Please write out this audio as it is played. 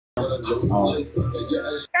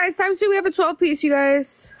Guys, times 2, we have a 12-piece, you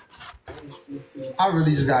guys. I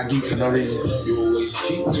really just got geeked for no reason.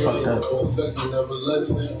 That's fucked up.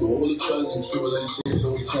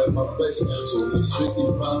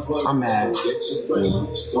 I'm mad.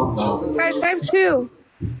 Guys, times 2.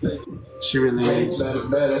 She really is.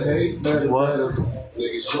 What?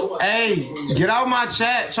 Hey, get out my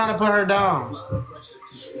chat. Trying to put her down.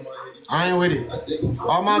 I ain't with it.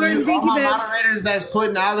 All my moderators that's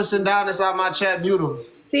putting Allison down inside my chat, mute them.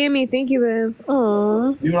 Sammy, thank you, babe.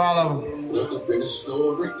 Aww. Mute all of them. Put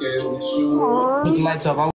the lights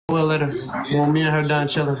up. I will later. When me and her done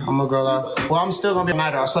chilling, I'm gonna go out. Well, I'm still gonna be a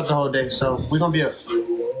night. I slept the whole day, so we're gonna be up.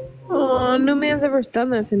 Oh, no man's ever done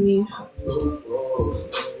that to me. I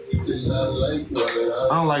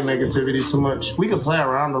don't like negativity too much. We can play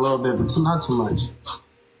around a little bit, but not too much.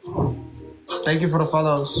 Thank you for the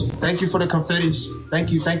follows. Thank you for the confettis.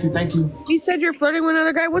 Thank you, thank you, thank you. You said you're flirting with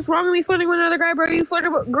another guy. What's wrong with me flirting with another guy, bro? You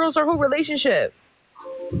flirted with girls our whole relationship.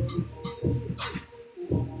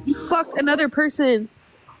 You fucked another person.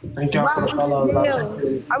 Thank y'all for the follows.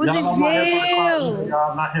 I was in jail.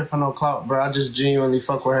 Y'all, I'm not here for no clout, bro. I just genuinely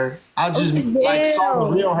fuck with her. I just like saw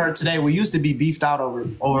the real her today. We used to be beefed out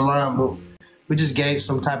over line, but we just gained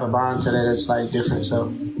some type of bond today that's like different.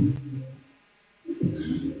 So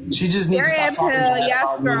she just needs to stop talking to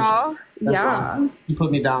yes, girl. Yeah. You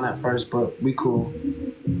put me down at first, but we cool.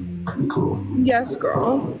 We cool. Yes,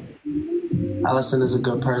 girl. Allison is a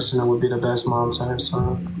good person and would be the best mom to her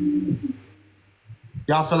son.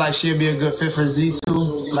 Y'all feel like she'd be a good fit for Z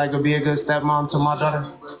too? Like would be a good stepmom to my daughter?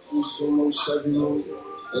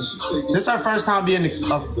 This is her first time being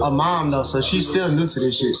a mom though, so she's still new to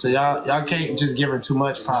this shit. So y'all can't just give her too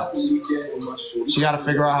much props. She gotta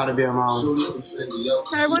figure out how to be a mom.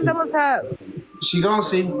 I want double tap. She gonna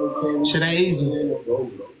see. Shit ain't easy.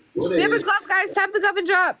 We have a glove, guys. Tap the glove and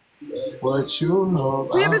drop. What you know?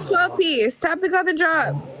 We have a 12-piece. Tap the glove and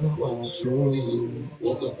drop. What you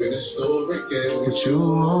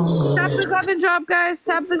Tap the glove and drop, guys.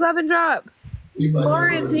 Tap the glove and drop.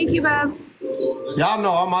 Lauren, thank you, man. Y'all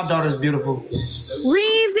know all my daughters beautiful.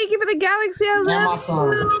 Reed, thank you for the galaxy. I love my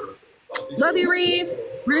son. you. Love you, Reed.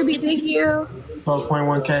 Ruby, thank you.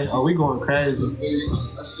 12.1K. Oh, we going crazy.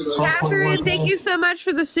 Catherine, thank you so much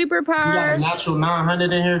for the superpower. You got a natural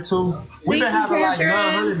 900 in here too. We've been having like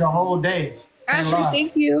 900 the whole day. Ashley,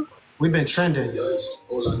 thank you. We've been trending.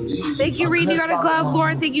 Thank you, Reed. You got a glove.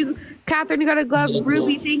 Lauren, thank you. Catherine, you got a glove.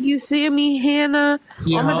 Ruby, thank you. Sammy, Hannah.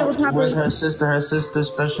 Yeah, with her sister,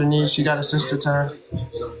 special needs. She got a sister to her.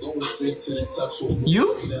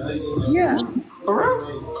 You? Yeah. For real?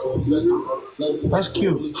 That's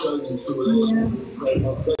cute. Yeah.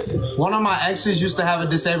 One of my exes used to have a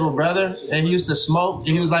disabled brother, and he used to smoke. And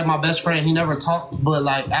he was like my best friend. He never talked, but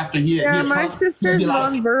like after my sister's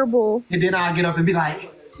non-verbal. And then I'd get up and be like,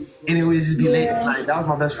 and it would just be late. Like that was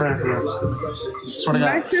my best friend for real.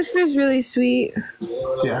 My sister's really sweet.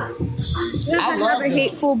 Yeah. She doesn't have a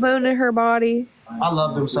hateful bone in her body. I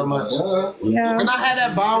love them so much. Yeah. And I had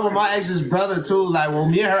that bond with my ex's brother too. Like when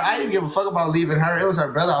me and her, I didn't give a fuck about leaving her. It was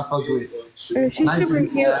her brother I fucked with. She's super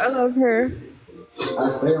cute. I love her. I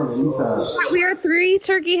stay on the inside. We are 3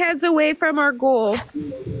 turkey heads away from our goal.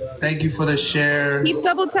 Thank you for the share. Keep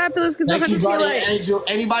double tapping. Let's get to 100K likes. Angel.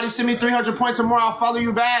 Anybody send me 300 points or more, I'll follow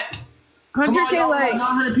you back. 100K likes.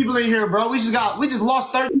 900 people in here, bro. We just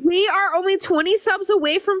lost 30. We are only 20 subs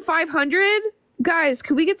away from 500. Guys,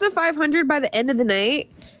 could we get to 500 by the end of the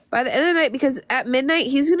night? By the end of the night, because at midnight,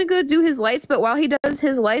 he's going to go do his lights. But while he does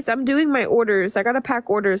his lights, I'm doing my orders. I got to pack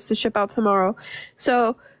orders to ship out tomorrow.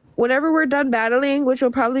 So whenever we're done battling, which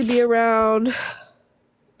will probably be around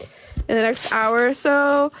in the next hour or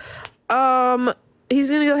so, he's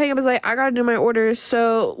going to go hang up his light. I got to do my orders.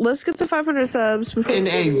 So let's get to 500 subs. In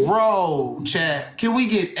a row, chat. Can we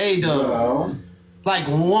get a dub? Like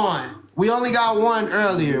one. We only got one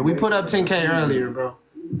earlier. We put up 10K earlier, bro.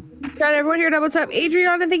 Got everyone here double tap.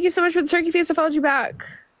 Adriana, thank you so much for the turkey feast. I followed you back.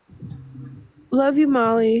 Love you,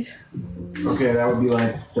 Molly. Okay, that would be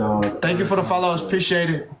like... Thank you for the follows. Appreciate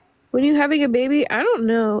it. When you having a baby? I don't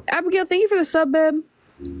know. Abigail, thank you for the sub, babe.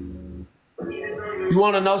 You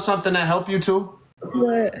want to know something that helped you too?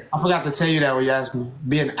 What? I forgot to tell you that when you asked me.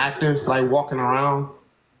 Being active, like walking around,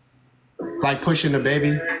 like pushing the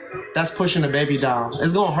baby. That's pushing the baby down.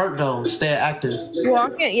 It's gonna hurt though. Stay active.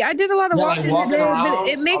 Walking? Yeah, I did a lot of walking, like walking today, around but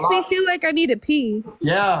it makes me feel like I need to pee.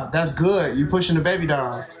 Yeah, that's good. You pushing the baby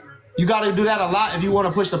down. You gotta do that a lot if you want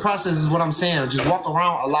to push the process. Is what I'm saying. Just walk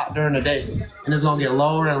around a lot during the day, and it's gonna get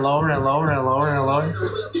lower and lower and lower and lower and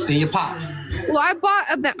lower. Then you pop. Well, I bought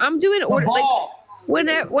a. I'm doing order. Like,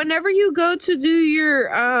 Whenever you go to do your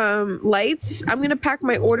lights, I'm gonna pack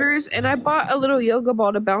my orders, and I bought a little yoga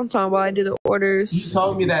ball to bounce on while I do the orders. You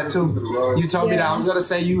told me that too. You told me that. I was gonna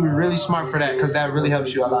say you were really smart for that because that really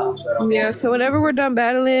helps you a lot. Yeah. So whenever we're done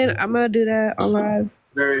battling, I'm gonna do that on live.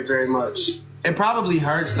 Very, very much. It probably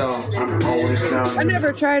hurts though. I never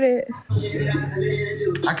tried it.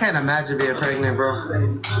 I can't imagine being pregnant,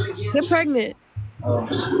 bro. Get pregnant.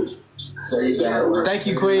 Thank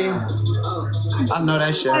you, Queen. I know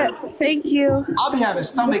that shit. Thank you. I'll be having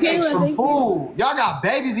stomach aches from food. Y'all got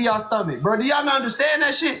babies in y'all stomach, bro. Do y'all not understand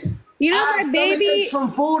that shit? You know I my have stomach baby aches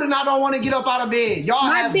from food, and I don't want to get up out of bed. Y'all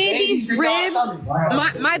my have baby's babies in y'all rib stomach,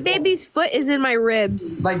 bro. my baby's foot is in my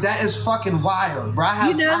ribs. Like that is fucking wild, bro.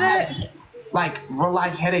 You know that? have, like real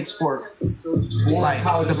life headaches for like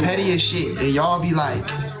the pettiest shit, and y'all be like,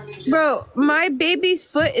 Bro, my baby's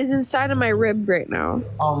foot is inside of my rib right now.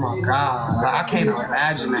 oh my god, like, I can't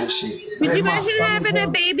imagine that shit. Could you My imagine stomach having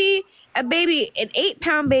hurts. a baby, an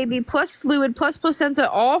 8-pound baby, plus fluid, plus placenta,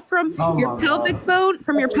 all from Oh your my pelvic bone,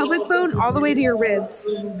 all the way to your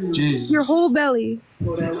ribs, Jeez. your whole belly.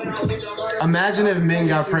 Imagine if men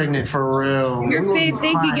got pregnant for real. Your We would be face,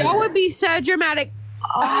 thank you. crying. Y'all would be so dramatic.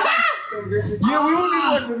 Yeah, we would be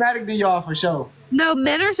more dramatic than y'all for sure. No,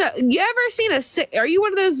 men are so. You ever seen a sick? Are you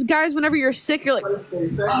one of those guys? Whenever you're sick, you're like,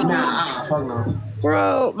 Nah, fuck no.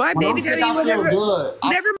 bro, my When I'm baby sick, daddy. I feel Whenever, good.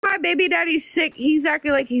 whenever my baby daddy's sick, he's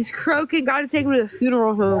acting like he's croaking. Got to take him to the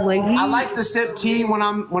funeral home. Like, I like to sip tea when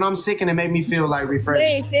I'm sick, and it make me feel like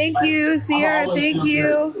refreshed. hey, thank you, Sierra. always Thank feel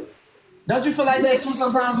you. Don't you feel like that too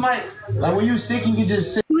sometimes, Mike? Like when you sick, you can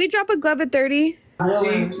just sit. Can we drop a glove at 30?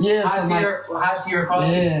 Yeah, Hot so tier, hot tier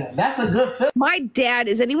coffee. yeah, that's a good feeling. My dad,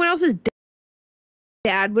 is anyone else's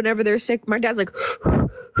dad whenever they're sick? My dad's like,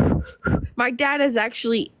 my dad has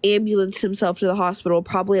actually ambulanced himself to the hospital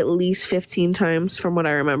probably at least 15 times from what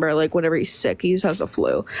I remember. Like whenever he's sick, he just has a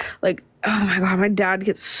flu. Like, oh my God, my dad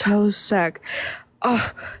gets so sick.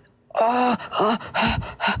 My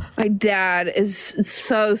dad is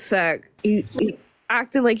so sick. He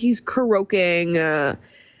acting like he's croaking.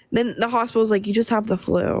 Then the hospital's like, you just have the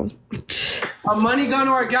flu. A money gun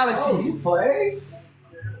or a galaxy? Play?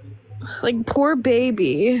 Like, poor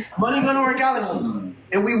baby. Money gun or a galaxy,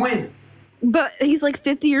 and we win. But he's like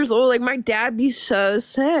 50 years old. Like, my dad be so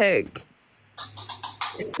sick.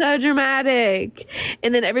 So dramatic.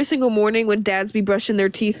 And then every single morning when dads be brushing their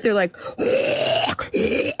teeth, they're like,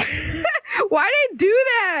 why they do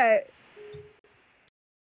that?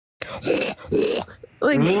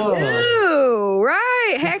 Like, ew,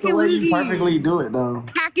 right? That's Hacking the way you loogies. perfectly do it, though.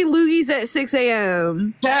 Hacking loogies at 6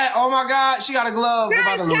 a.m. Chat, oh my God, she got a glove.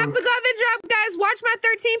 Guys, tap the glove and drop, guys. Watch my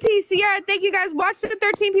 13 piece. Sierra, thank you guys. Watch the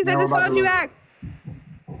 13 piece. I just followed you back.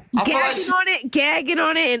 Gagging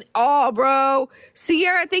on it, and all, bro.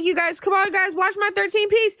 Sierra, thank you guys. Come on, guys. Watch my 13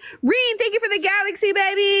 piece. Reen, thank you for the galaxy,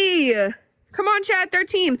 baby. Come on, chat.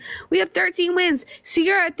 13. We have 13 wins.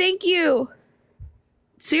 Sierra, thank you.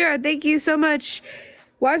 Sierra, thank you so much.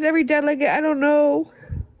 Why is every dad like it? I don't know.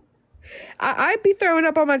 I'd be throwing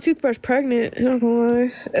up on my toothbrush pregnant. I don't know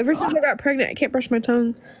why. Ever since I got pregnant, I can't brush my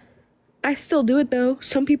tongue. I still do it, though.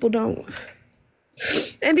 Some people don't.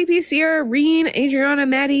 MVP, Sierra, Reen, Adriana,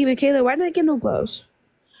 Maddie, Michaela. Why didn't I get no gloves?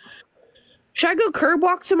 Should I go curb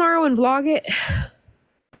walk tomorrow and vlog it?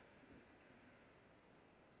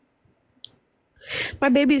 My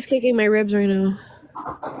baby's kicking my ribs right now.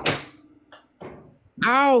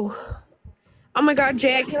 Ow. Oh my God,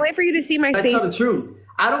 Jay, I can't wait for you to see my I face. tell the truth.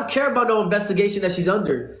 I don't care about no investigation that she's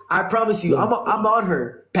under. I promise you, I'm on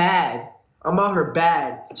her bad. I'm on her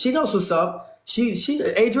bad. She knows what's up.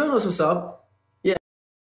 Adrian knows what's up.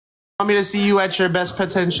 Want me to see you at your best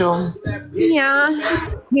potential? Yeah.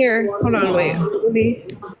 Here, hold on, wait.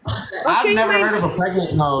 I've never heard of a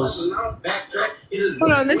pregnant nose.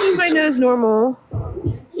 Hold on, this is my nose normal.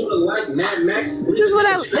 This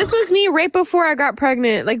was me right before I got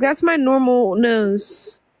pregnant. Like, that's my normal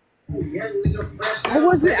nose.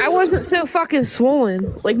 I wasn't so fucking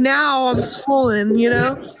swollen. Like, now I'm swollen, you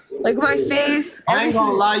know? Like, my face. I ain't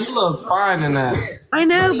gonna lie, you look fine in that. I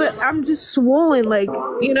know, but I'm just swollen. Like,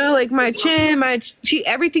 you know, like my chin, my cheek,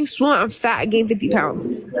 everything's swollen. I'm fat. I gained 50 pounds.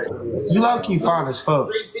 You low-key fine as fuck.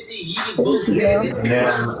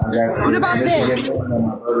 What about this?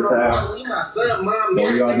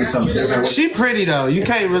 She pretty though. You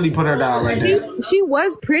can't really put her down like that. She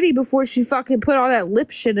was pretty before she fucking put all that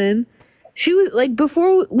lip shit in. She was like,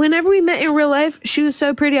 whenever we met in real life, she was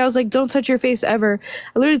so pretty. I was like, don't touch your face ever.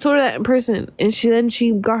 I literally told her that in person. And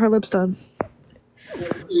she got her lips done.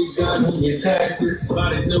 Your taxes.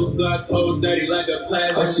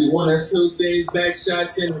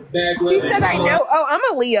 She said I know. Oh, I'm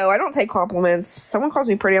a Leo. I don't take compliments. Someone calls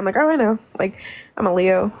me pretty. I'm like, oh, I know. Like, I'm a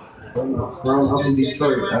Leo. I'm from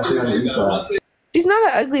Detroit. I stay on the east side. She's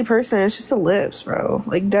not an ugly person. It's just the lips, bro.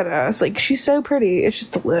 Like, dead ass. Like, she's so pretty. It's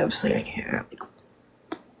just the lips. Like, I can't. Like,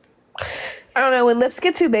 I don't know. When lips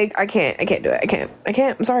get too big, I can't do it. I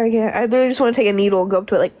can't. I'm sorry, I can't. I literally just want to take a needle and go up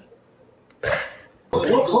to it like...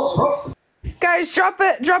 Guys, drop a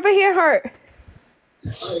hand heart.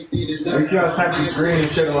 You gotta type the screen and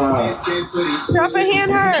shit on. Drop a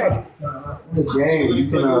hand heart. The game, you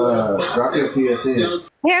can drop your PSN.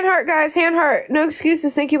 Hand heart, guys. Hand heart. No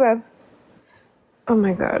excuses. Thank you, Bob. Oh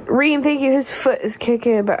my god. Reen, thank you. His foot is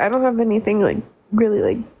kicking, but I don't have anything like really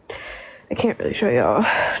like... I can't really show y'all.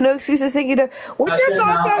 No excuses. Thank you. What's your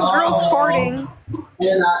thoughts on girls farting?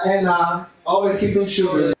 And always keep some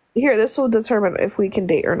sugar. Here, this will determine if we can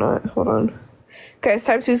date or not. Hold on. Guys,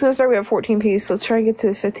 time 2 is going to start. We have 14 piece. Let's try and get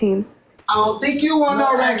to 15. I don't think you want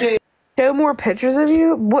no racket. Show more pictures of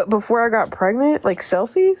you? What, before I got pregnant? Like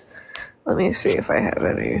selfies? Let me see if I have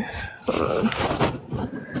any. Hold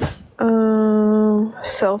on.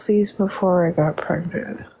 Selfies before I got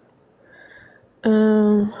pregnant.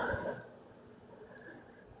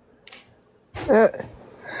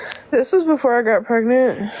 This was before I got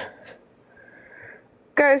pregnant.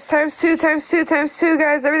 Guys, times two,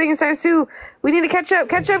 guys. Everything is times 2. We need to catch up.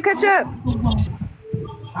 Catch up.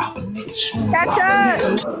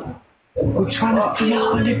 We're trying to see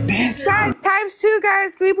 100 bands. Guys, times 2,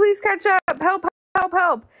 guys. Can we please catch up? Help.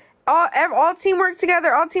 All teamwork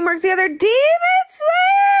together. Demon Slayer!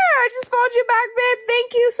 I just followed you back, man.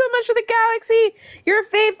 Thank you so much for the galaxy. You're a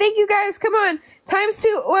fave. Thank you, guys. Come on. Times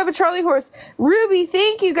 2. Oh, I have a Charlie horse. Ruby,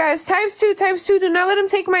 thank you, guys. Times 2. Do not let him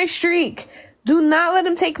take my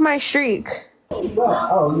streak.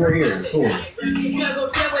 Oh, you're here. Cool.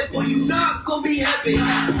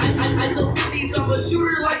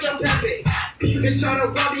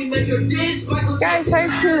 Guys,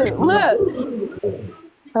 times 2. Look.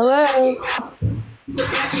 Hello. Let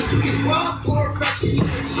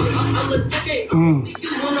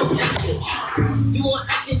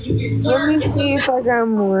me see if I got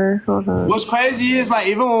more. Hold on. What's crazy is like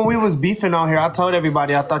even when we was beefing on here, I told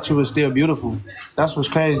everybody I thought you was still beautiful. That's what's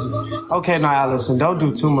crazy. Okay, now Allison, don't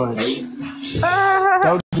do too much.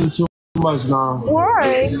 Don't do too much now.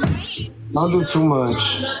 Why? Don't do too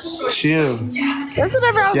much. Chill. That's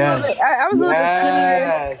whenever I was a little bit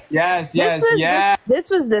skinnier. Yes. This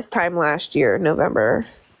was this time last year, November.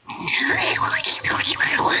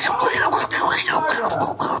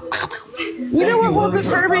 You know what will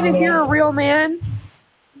determine if you're a real man?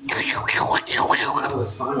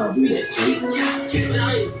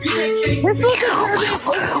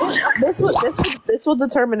 This will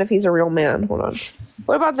determine if he's a real man. Hold on.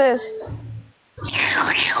 What about this?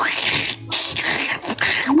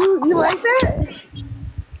 You like that?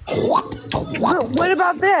 What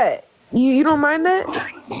about that? You don't mind that?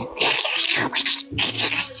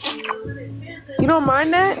 You don't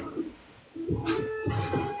mind that?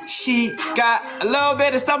 She got a little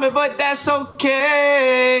bit of stomach, but that's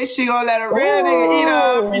okay. She gon' let a real nigga eat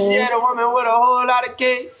her. Appreciate a woman with a whole lot of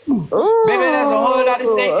cake. Baby, that's a whole lot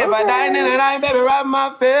of steak. If I die in the night, baby, ride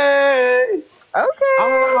my face. Okay.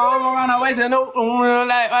 I'm around the waist and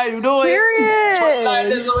like how you doing? Period. Like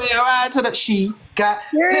this the way I ride to the she got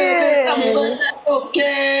Period.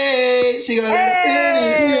 Okay. She gonna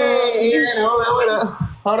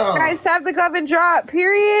hold on. Guys, tap the glove and drop.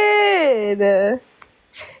 Period.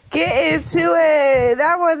 Get into it.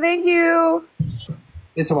 That one, thank you.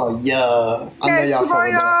 It's about I know y'all come on,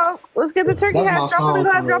 y'all. Let's get the turkey hat. Drop in the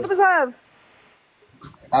glove. Drop in the glove.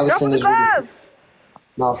 Allison is really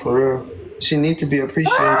not for real. She needs to be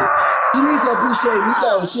appreciated. She needs to appreciate me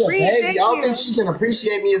though. She a baby. I don't think she can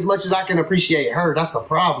appreciate me as much as I can appreciate her. That's the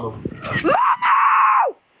problem.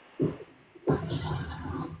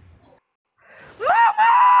 Momo!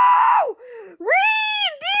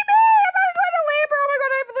 Reed! Demon! I'm about to go into labor. Oh my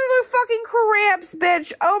god, I have literally fucking cramps, bitch.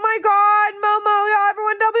 Oh my god, Momo. Y'all,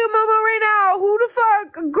 everyone W Momo right now. Who the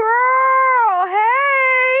fuck? Girl!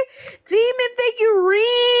 Hey! Demon, thank you,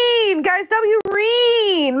 Reen. Guys, W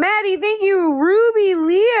Reen. Maddie, thank you. Ruby,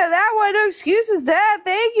 Leah. That one, no excuses, Dad.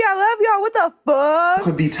 Thank you. I love y'all. What the fuck?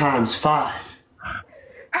 Could be times 5.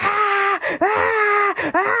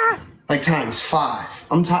 Like times 5.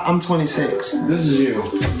 I'm 26. This is you.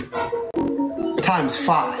 Times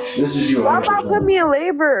 5. This is you. Why about put me in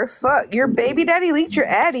labor? Fuck, your baby daddy leaked your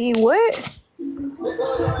addy. What?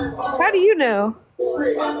 How do you know?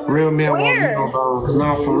 Real men want Where? real bones.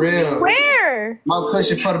 No, for real. Where? I'm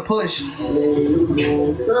pushing for the push.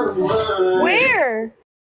 Where?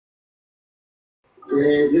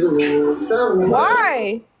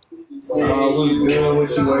 Why? What's good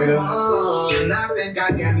with you, waiter? Why?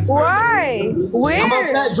 Where? Come on,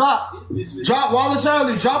 Cat, drop. Drop Wallace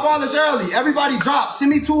early. Drop Wallace early. Everybody drop. Send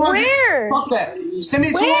me 200. Where? Fuck that. Send me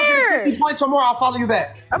 250 points or more. I'll follow you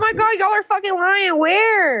back. Oh my god, y'all are fucking lying.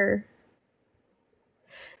 Where?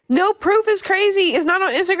 No proof is crazy. It's not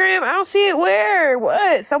on Instagram. I don't see it. Where?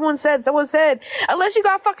 What? Someone said. Unless you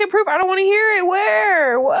got fucking proof, I don't want to hear it.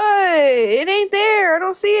 Where? What? It ain't there. I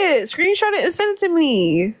don't see it. Screenshot it and send it to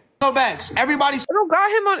me. No backs. Everybody I don't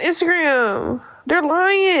got him on Instagram. They're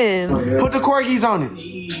lying. put the corgis on it.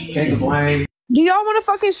 Can't complain. Do y'all want to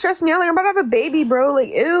fucking stress me out? Like, I'm about to have a baby, bro. Like,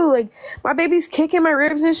 ew. Like, my baby's kicking my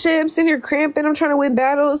ribs and shit. I'm sitting here cramping. I'm trying to win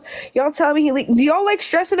battles. Y'all tell me, like, do y'all like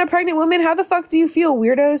stressing a pregnant woman? How the fuck do you feel,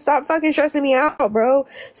 weirdo? Stop fucking stressing me out, bro.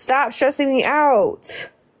 Stop stressing me out.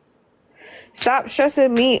 Stop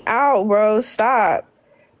stressing me out, bro. Stop.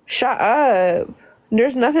 Shut up.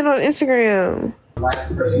 There's nothing on Instagram.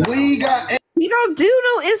 We got. You don't do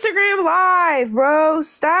no Instagram live, bro.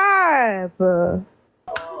 Stop.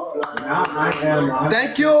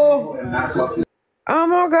 Thank you. Oh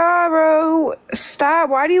my god, bro. Stop.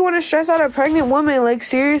 Why do you want to stress out a pregnant woman? Like,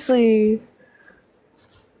 seriously.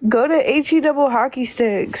 Go to HE double hockey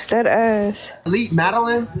sticks. Dead ass. Elite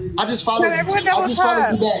Madeline. I just followed you. Everyone I double just followed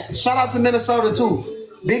tap. you back. Shout out to Minnesota too.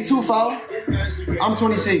 Big 2-4. I'm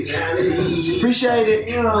 26. Appreciate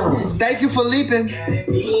it. Thank you for leaping.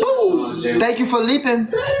 Thank you for leaping.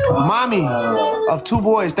 Mommy of 2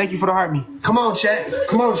 boys. Thank you for the heart me. Come on, chat.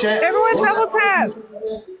 Come on, chat. Everyone double tap.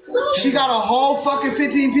 She got a whole fucking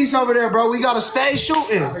 15 piece over there, bro. We gotta stay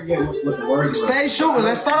shooting. Stay shooting.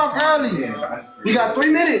 Let's start off early. We got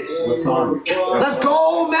 3 minutes. Let's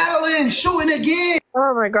go, Madeline. Shooting again.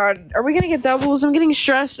 Oh my god. Are we gonna get doubles? I'm getting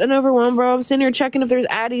stressed and overwhelmed, bro. I'm sitting here checking if there's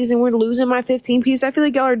addies and we're losing my 15 piece. I feel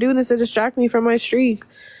like y'all are doing this to distract me from my streak.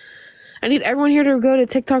 I need everyone here to go to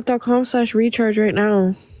tiktok.com/recharge right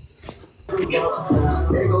now. Thank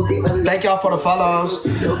y'all for the follows.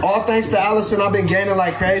 All thanks to Allison. I've been gaining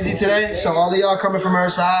like crazy today. So all of y'all coming from her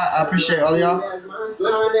side. I appreciate all of y'all.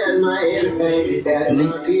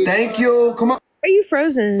 Thank you. Come on. Are you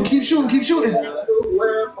frozen? Keep shooting. Keep shooting.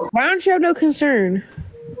 Why don't you have no concern?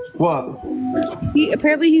 What?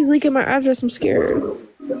 Apparently he's leaking my address. I'm scared.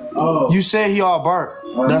 You said he all burnt.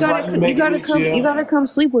 That's why You gotta come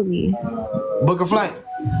sleep with me. book a flight.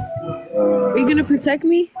 Are you gonna protect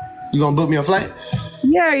me? You gonna book me a flight?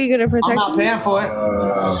 Yeah, are you gonna protect I'm not me? paying for it.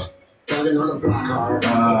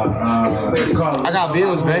 I got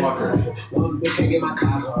bills, babe.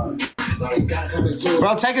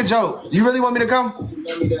 Bro, take a joke. You really want me to come?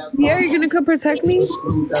 Yeah, you're gonna come protect me?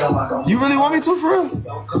 You really want me to, for real?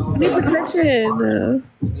 I need protection.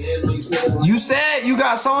 You said you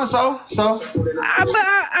got so-and-so, so. But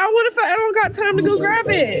what if I don't got time to go grab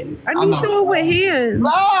it? I need know. someone with hands.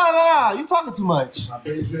 No. You talking too much.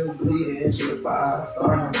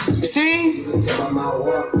 See?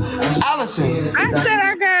 Allison. I said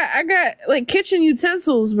I got like kitchen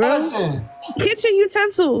utensils, bro. Allison. Kitchen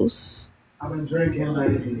utensils. I've been drinking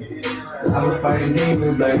lately. I've been fighting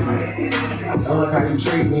demons lately. I feel like how you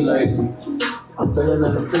treat me lately. I'm feeling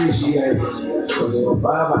unappreciated. Was it a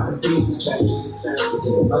vibe I can beat the changes? I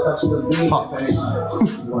thought you was being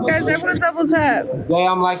patient. Guys, everyone double tap.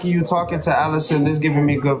 Yeah, I'm liking you talking to Allison. This giving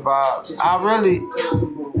me good vibes.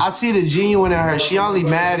 I see the genuine in her. She only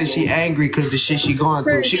mad and she angry because the shit she going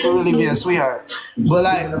through. She can really be a sweetheart. But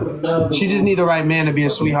like, she just need the right man to be a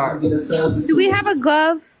sweetheart. Do we have a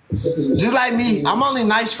glove? Just like me, I'm only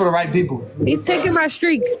nice for the right people. He's taking my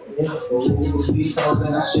streak.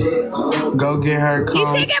 Go get her.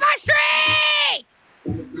 He's taking my streak!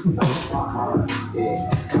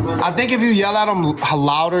 I think if you yell at him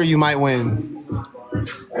louder, you might win.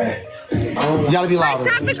 You gotta be louder.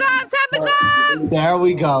 Tap the glove! Tap the glove! There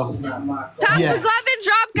we go. Tap Yeah. the glove and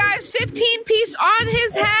drop, guys. 15 piece on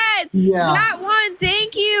his head. Yeah. Not one.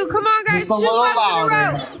 Thank you. Come on, guys. Just a 2 little gloves louder. in a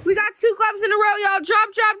row. We got 2 gloves in a row, y'all. Drop.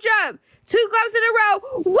 2 gloves in a row.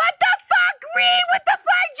 What the fuck, Reed? With the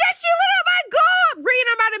flag jet, she lit up my goal. Reed,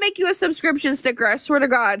 I'm about to make you a subscription sticker. I swear to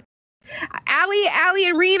God. Allie,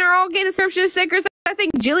 and Reen are all getting subscription stickers. I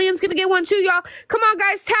think Jillian's gonna get one too, y'all. Come on,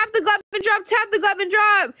 guys. Tap the glove and drop. Tap the glove and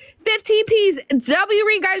drop. 15 P's. W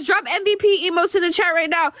Reen, guys. Drop MVP emotes in the chat right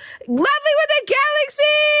now. Lovely with the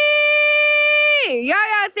galaxy.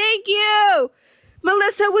 Yeah. Thank you.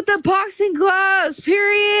 Melissa with the boxing gloves.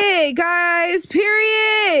 Period, guys.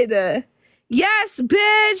 Period. Yes,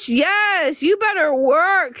 bitch. Yes. You better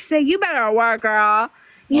work. Say you better work, girl.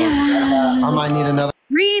 Yeah. I might need another.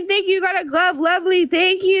 Green, thank you. Got a glove. Lovely.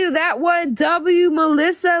 Thank you. That one. W.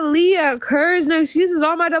 Melissa. Leah. Kurz. No excuses.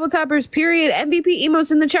 All my double tappers. Period. MVP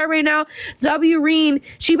emotes in the chat right now. W. Reen.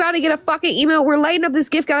 She about to get a fucking email. We're lighting up this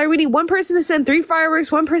gift gallery. We need one person to send 3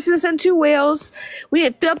 fireworks. One person to send 2 whales. We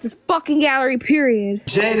need to fill up this fucking gallery. Period.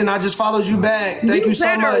 Jaden, I just followed you back. Thank you so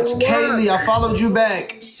better much. work. Kaylee, I followed you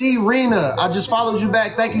back. C. Rena, I just followed you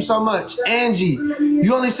back. Thank you so much. Angie,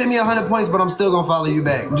 you only sent me 100 points, but I'm still gonna follow you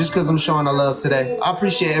back just because I'm showing the love today. I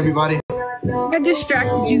appreciate everybody. I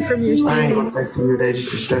distracted you from your I ain't sleep. gonna text you today just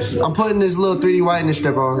to stress you. I'm putting this little 3D whitening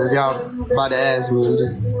strip on if y'all about to ask me.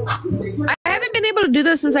 I haven't been able to do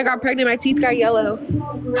this since I got pregnant. My teeth got yellow.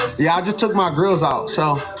 Yeah, I just took my grills out,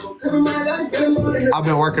 so I've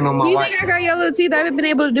been working on my You white. think I got yellow teeth? I haven't been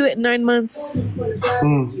able to do it in 9 months.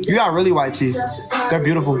 You got really white teeth. They're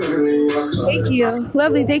beautiful. Thank you.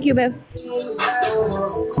 Lovely. Thank you, babe.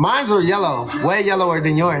 Mine's are yellow, way yellower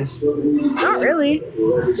than yours. Not really.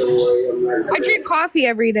 I drink coffee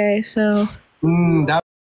every day, so.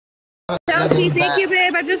 Chelsea, thank you,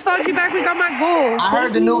 babe. I just followed you back. We got my goal. I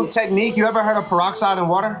heard the new technique. You ever heard of peroxide and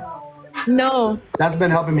water? No. That's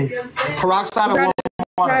been helping me. Peroxide and Try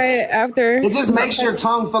water. it after. It just makes your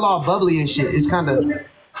tongue feel all bubbly and shit. It's kind of.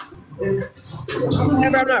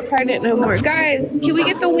 Whenever I'm not pregnant no more. Guys, can we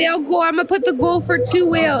get the whale goal? I'm going to put the goal for 2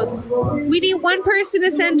 whales. We need one person to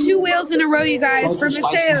send 2 whales in a row, you guys, for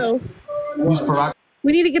Mateo. Use peroxide.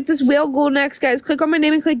 We need to get this whale goal next, guys. Click on my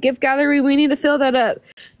name and click gift gallery. We need to fill that up.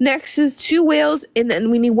 Next is 2 whales, and then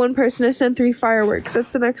we need one person to send 3 fireworks.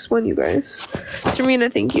 That's the next one, you guys. Serena,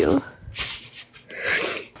 thank you.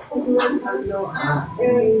 Good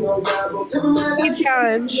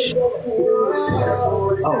challenge.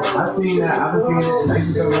 Oh, I seen that. I've been seeing it. Thank you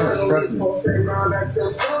so much. Trust me.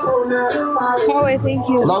 Oh, thank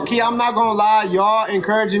you. Low key, I'm not gonna lie. Y'all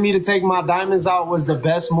encouraging me to take my diamonds out was the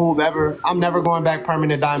best move ever. I'm never going back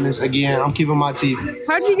permanent diamonds again. I'm keeping my teeth.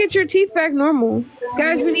 How'd you get your teeth back normal?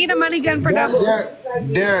 Guys, we need a money gun for that.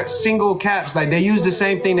 They're single caps. Like, they use the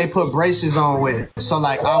same thing they put braces on with. So,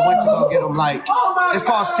 like, I went to go get them, like, it's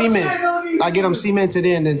called cement. I get them cemented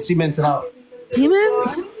in and cemented out.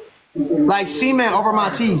 Demons? Like cement over my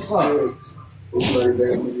teeth.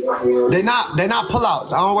 They're not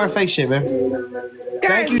pullouts. I don't wear fake shit, man. Guys,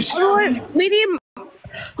 Thank you. everyone, we need...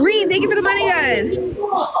 Reed, thank you for the money gun.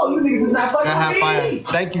 I have fire.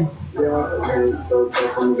 Thank you.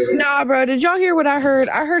 Nah, bro, did y'all hear what I heard?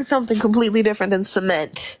 I heard something completely different than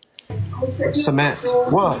cement. Cement.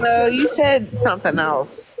 What? You said something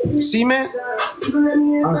else. Cement?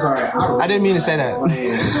 I'm sorry. I didn't mean to say that.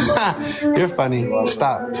 You're funny.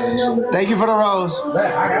 Stop. Thank you for the rose.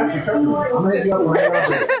 I got you. Trust me. I'm gonna hit you up when I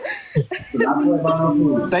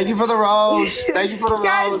Thank you for the rose. Thank you for the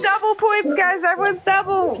Guys, rose. double points, guys. Everyone's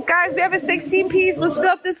double. Guys, we have a 16 piece. Let's fill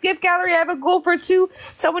up this gift gallery. I have a goal for 2.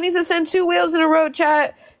 Someone needs to send 2 wheels in a row,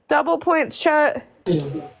 chat. Double points, chat.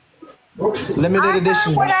 Limited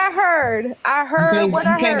edition. What I heard. I heard what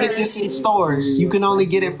I heard. You can't get this in stores. You can only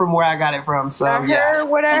get it from where I got it from. So I yeah. heard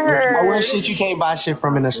what I heard. I wear shit you can't buy shit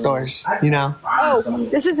from in the stores. You know. Oh,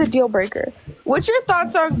 this is a deal breaker. What's your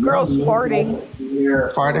thoughts on girls farting?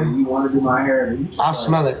 Farting? You want to do my hair? I'll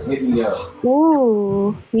smell it. Hit me up.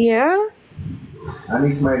 Ooh, yeah. I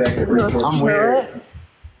need somebody that can reach. I'm weird.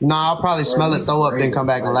 Nah, I'll probably smell it, throw up, then come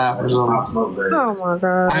back and laugh or something. Oh my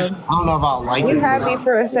god. I don't know if I'll like You it. had me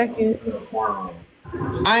for a second.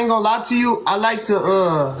 I ain't gonna lie to you. I like to,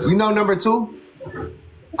 you know, number 2.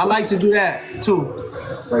 I like to do that too.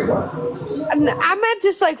 I meant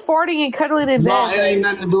just like farting and cuddling in No, it bed. ain't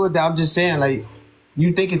nothing to do with that. I'm just saying, like,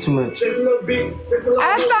 you thinking too much.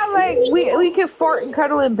 I thought like we could fart and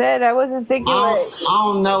cuddle in bed. I wasn't thinking like. I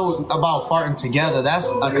don't know about farting together. That's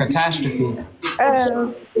a catastrophe. I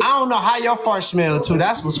don't know how your fart smell too.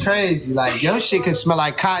 That's what's crazy. Like, your shit can smell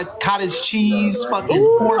like cottage cheese, fucking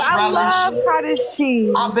Ooh, I horseradish. love cottage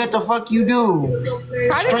cheese. I bet the fuck you do.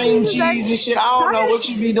 String cheese is cheese and shit. I don't know what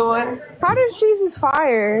you be doing. Cottage cheese is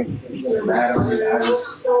fire.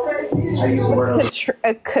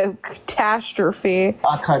 A catastrophe.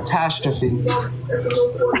 A catastrophe.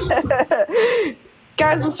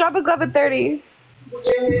 Guys, let's drop a glove at 30.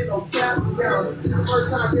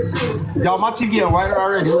 Y'all, my teeth getting whiter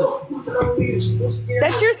already. Look.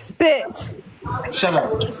 That's your spit. Shut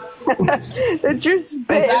up. That's your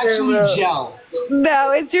spit. It's actually bro. gel.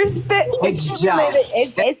 No, it's your spit. It's gel.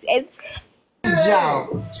 It's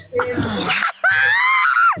Gel.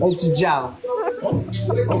 It's gel.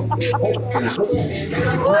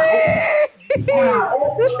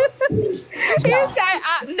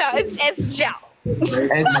 No, it's gel.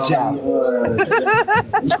 Edge job.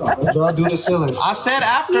 Girl, do the ceiling. I said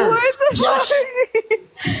after. What the fuck?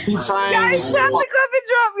 2 times. Guys, tap the cup and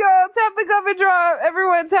drop, y'all. Tap the cup and drop.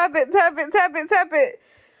 Everyone, tap it, tap it, tap it, tap it.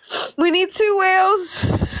 We need 2 whales.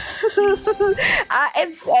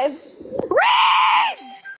 It's Reed!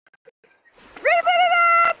 Reed, let it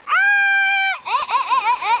up!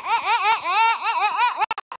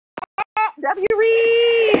 W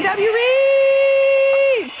Reed! W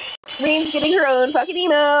Reed! Reed's getting her own fucking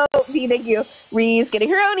emote. V, thank you. Reed's getting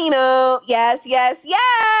her own emote. Yes, yes,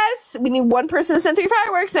 yes. We need 1 person to send 3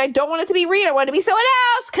 fireworks, and I don't want it to be Reed. I want it to be someone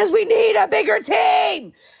else, because we need a bigger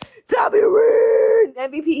team. W Reed!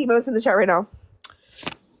 MVP emotes in the chat right now.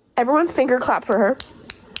 Everyone finger clap for her.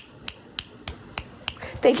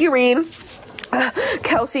 Thank you, Reed.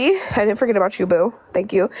 Kelsey, I didn't forget about you, boo.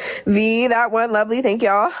 Thank you. V, that one, lovely. Thank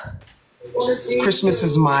y'all. Christmas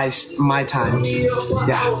is my time.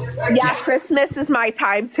 Yeah, Christmas is my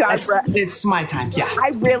time too. it's my time. Yeah,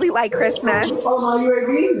 I really like Christmas. Oh my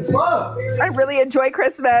UAV, fuck. I really enjoy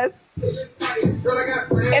Christmas.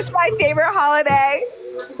 It's my favorite holiday.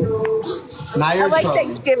 Now I you're like trouble.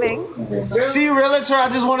 Thanksgiving. See, Realtor, I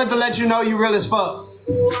just wanted to let you know you real as fuck.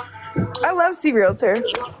 I love C Realtor.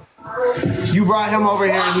 You brought him over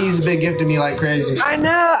here and he's been gifting me like crazy. I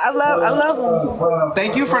know. I love him.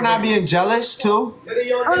 Thank you for not being jealous too.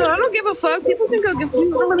 Oh no, I don't give a fuck. People think I'll give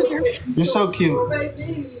you. I don't really care. You're so cute.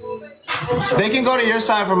 They can go to your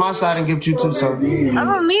side from my side and gift you too, so. I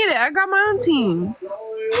don't need it. I got my own team.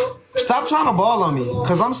 Stop trying to ball on me,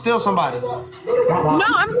 cause I'm still somebody. No,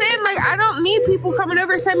 I'm saying like I don't need people coming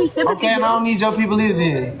over and send me sympathy. Okay, and I don't need your people either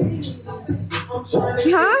then.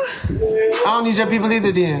 Huh? I don't need your people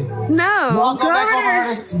either then. No.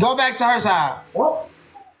 Go back to her side.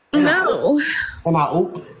 No.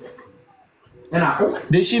 And I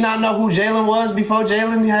did she not know who Jalen was before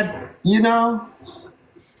Jalen had, you know?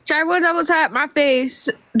 Try one double tap my face,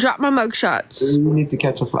 drop my mug shots. You need to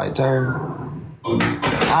catch a flight to her.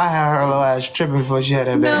 I had her little ass tripping before she had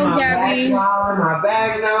that baby. No, Gabby. My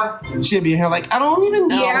bag now. She'd be in here like, I don't even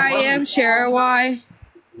know. Yeah, I am. Share why?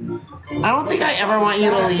 I don't think I ever want you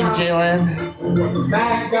to leave, Jalen.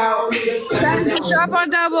 Back out. Drop on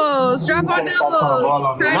doubles. Drop on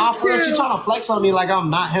doubles. Nah, for real, she trying to flex on me like I'm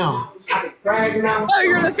not him. Oh,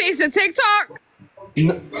 you're the face of TikTok?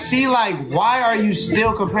 See, like, why are you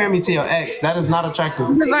still comparing me to your ex? That is not attractive.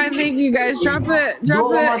 Divine, thank you guys. Drop it. Do it Drop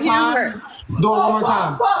one more it. time. Hand Do it one more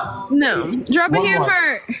time. No. Drop a One hand more.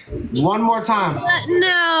 heart. One more time.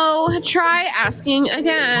 No. Try asking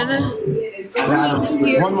again.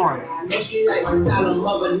 One more.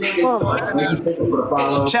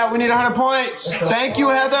 Chat, we need 100 points. Thank you,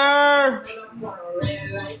 Heather.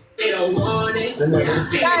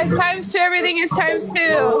 Guys, times 2. Everything is times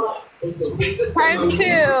 2. Times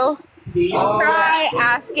 2. Try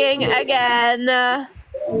asking again.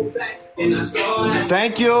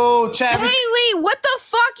 Thank you, chat. Haley, what the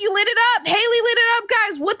fuck? You lit it up. Haley lit it up,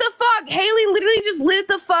 guys. What the fuck? Haley literally just lit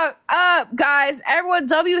the fuck up, guys. Everyone,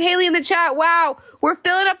 W Haley in the chat. Wow. We're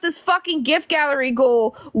filling up this fucking gift gallery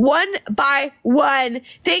goal 1 by 1.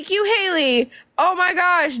 Thank you, Haley. Oh my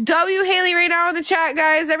gosh. W Haley right now in the chat,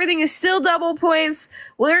 guys. Everything is still double points.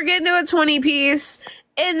 We're getting to a 20 piece.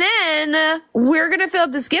 And then we're going to fill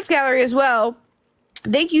up this gift gallery as well.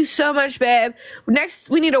 Thank you so much, babe. Next,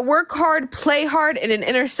 we need a work hard, play hard, and an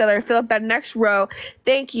interstellar. Fill up that next row.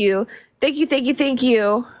 Thank you. Thank you, thank you, thank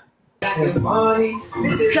you.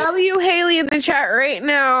 W Haley in the chat right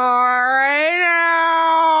now.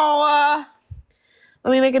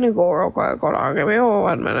 Let me make a new goal real quick. Hold on. Give me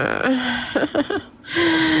 1 minute.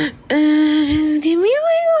 Just give me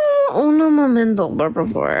like un momento, por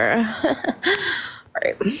favor.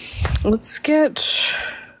 Alright. Let's get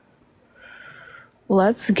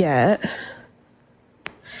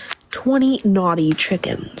 20 naughty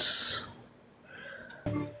chickens.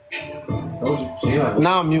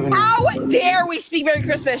 Now I'm muting her. How dare we speak Merry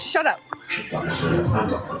Christmas? Shut up.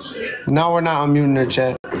 No, we're not unmuting her,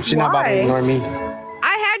 chat. She's not about to Why? ignore me.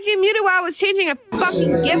 I had you muted while I was changing a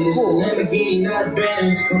fucking gift goal.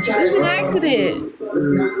 It's an accident.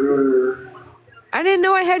 I didn't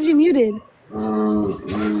know I had you muted.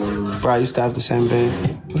 Bro, I used to have the same bed.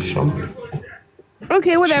 For sure.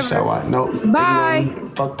 Okay, She whatever. said what? Nope. Bye.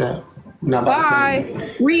 Fuck that. Not about to play. Bye.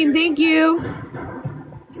 Reem, thank you.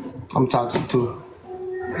 I'm toxic too.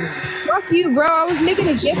 Fuck you, bro. I was making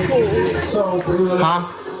a gift goal. Huh?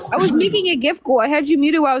 I was making a gift goal. I had you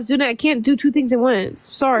muted while I was doing it. I can't do 2 things at once.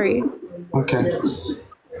 Sorry. Okay.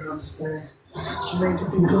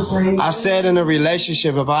 I said in a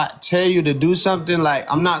relationship, if I tell you to do something, like,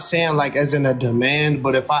 I'm not saying like as in a demand,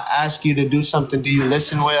 but if I ask you to do something, do you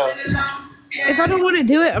listen well? If I don't want to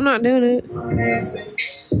do it, I'm not doing it.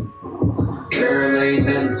 Girl, ain't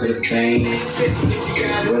nothing to think.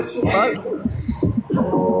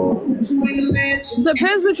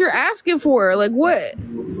 Depends what you're asking for. Like what?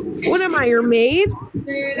 What am I, your maid?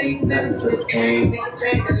 Ain't nothing to think.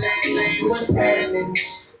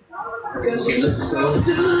 Cause you look so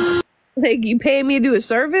good. Like you paying me to do a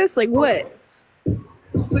service? Like what?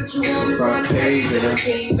 Put you on the front page of the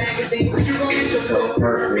King magazine. Put you on it yourself.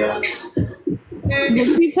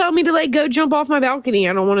 If you tell me to like go jump off my balcony,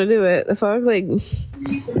 I don't want to do it. The fuck, like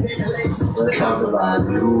Let's talk about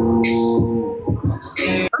you.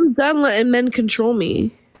 I'm done letting men control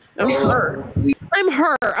me. I'm her. I'm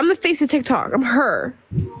her. I'm the face of TikTok. I'm her.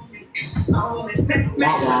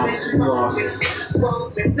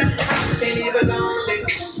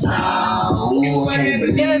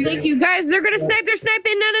 Yeah, thank you guys. They're gonna snipe. They're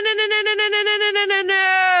sniping. No, no, no, no, no, no, no, no, no, no, no,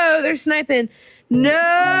 no. They're sniping. No.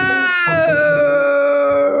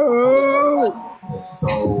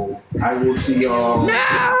 So I will see y'all.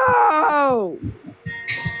 No.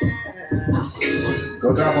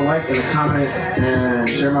 Go drop a like and a comment and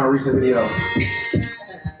share my recent video.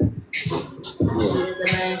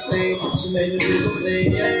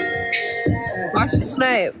 Watch the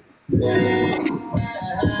snipe.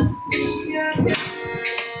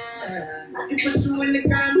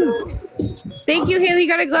 Thank you, Haley. You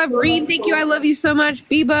got a glove. Reed, thank you. I love you so much.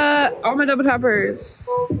 Biba, all my double toppers.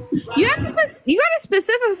 You have to. You got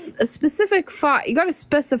You got to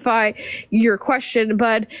specify your question,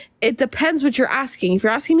 but it depends what you're asking. If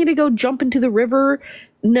you're asking me to go jump into the river,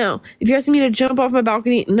 no. If you're asking me to jump off my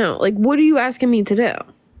balcony, no. Like, what are you asking me to do?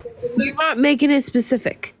 You're not making it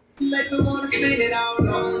specific. Like, what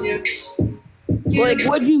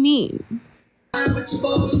do you mean?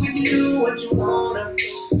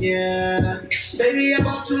 Yeah, baby, I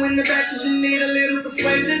bought you in the back cause you need a little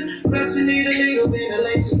persuasion. Plus you need a little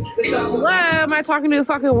ventilation. Hello, am I talking to a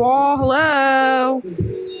fucking wall? Hello.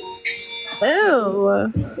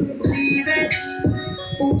 Ew.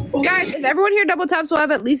 Guys, if everyone here double taps, we'll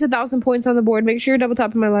have at least 1,000 points on the board. Make sure you're double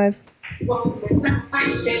tapping my live. What? Ooh,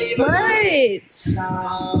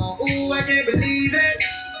 I can't believe it.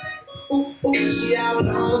 Ooh, she out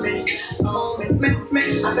on me,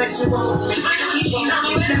 I bet she want me. I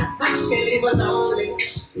can't leave her lonely,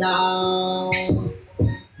 no.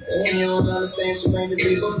 And you don't understand, she made the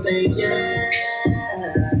people say, yeah,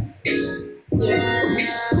 yeah.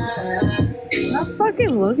 Stop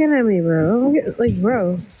fucking looking at me, bro. Like,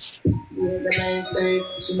 bro. The main stage,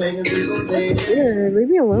 she made the people say, yeah, leave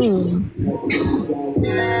me alone.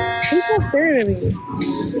 yeah. Please stop staring at me.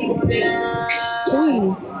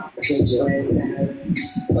 Please. Can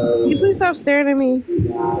you please stop staring at me?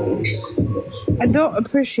 I don't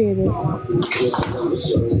appreciate it.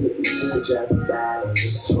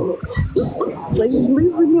 Like,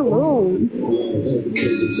 please leave me alone.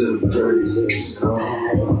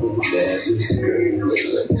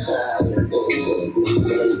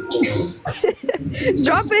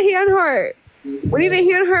 Drop a hand heart. We need a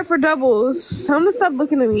hand heart for doubles. Tell him to stop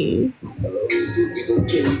looking at me.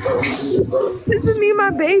 This is me and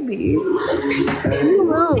my baby. Leave me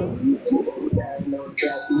alone.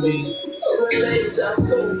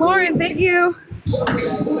 Lauren, thank you.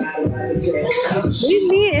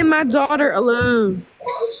 Leave me and my daughter alone.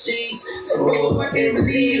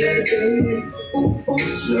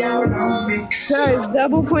 Guys,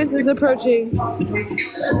 double points is approaching.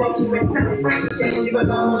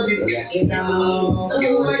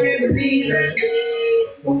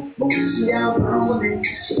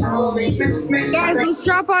 Guys, let's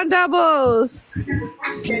drop on doubles.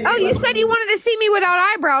 Oh, you said you wanted to see me without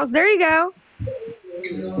eyebrows. There you go.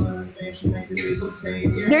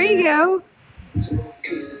 There you go.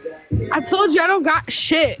 I told you I don't got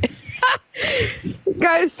shit.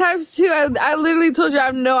 Guys, ×2. I literally told you I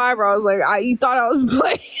have no eyebrows. Like, you thought I was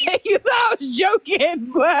playing. You thought I was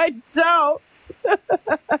joking, but I don't.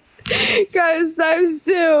 Guys,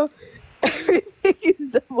 ×2. Everything is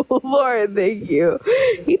double. Lauren, thank you.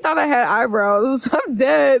 He thought I had eyebrows. I'm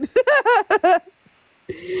dead.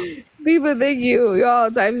 Biba, thank you. Y'all,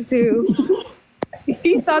 ×2.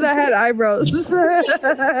 He thought I had eyebrows. He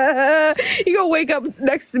gonna wake up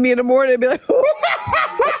next to me in the morning and be like, oh,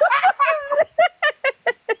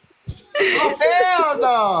 hell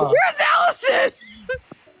no. Where's Allison?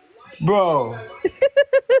 Bro.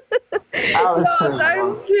 Allison.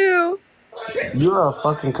 ×2. You're a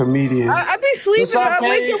fucking comedian. I be sleeping. It's okay. I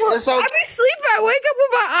be sleeping. I wake up with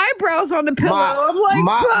my eyebrows on the pillow. I'm like,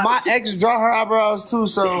 my ex draw her eyebrows too,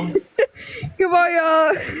 so come on,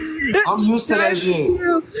 y'all. I'm used to that shit.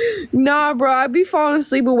 Nah, bro, I be falling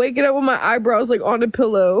asleep and waking up with my eyebrows like on the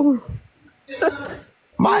pillow.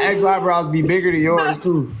 My ex eyebrows be bigger than yours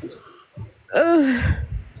too.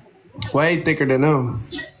 Way thicker than them.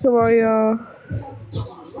 Come on, y'all.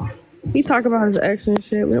 He talk about his ex and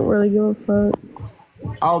shit. We don't really give a fuck.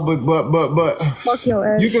 Oh, but Fuck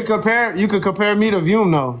your ex. you can compare me to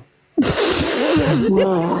Vume though.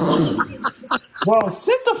 Bro,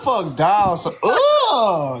 sit the fuck down. So,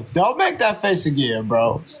 don't make that face again,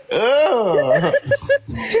 bro. She's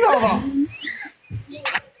all about.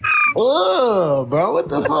 Bro, what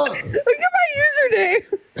the fuck? Look at my username.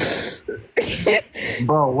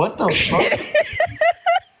 Bro, what the fuck?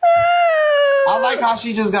 I like how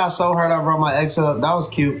she just got so hurt I brought my ex up. That was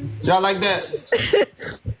cute. Y'all like that?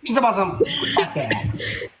 She's about some. Fuck that.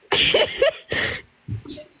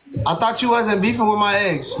 I thought you wasn't beefing with my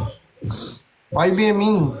ex. Why you being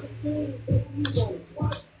mean?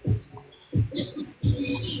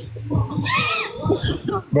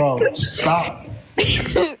 Bro, stop.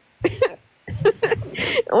 I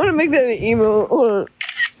want to make that an email. Hold on.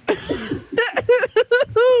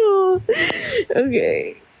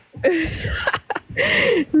 Okay.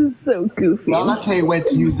 This is so goofy. Y'all, I can't wait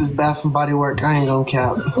to use this Bath and Body Work. I ain't gonna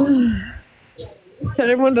count. Can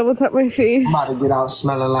everyone double tap my face? I'm about to get out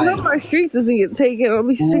smelling I like. hope my streak doesn't get taken. I'll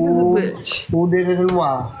be sick as a bitch. Who did it and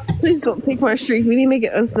why? Please don't take my streak. We need to make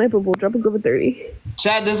it unsnipeable. Drop it over 30.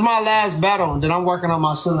 Chad, this is my last battle, and then I'm working on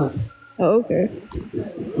my ceiling. Oh, okay.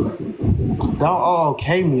 Don't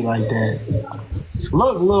okay me like that.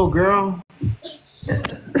 Look, little girl.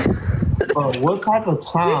 Bro, what type of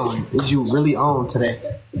time is you really on today?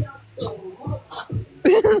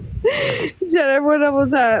 Chad, everyone double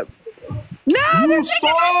tap. No, they're taking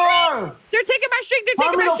my streak. They're taking my streak. They're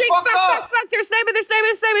taking my streak. Fuck. They're sniping.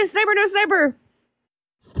 Sniper, no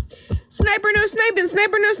sniper.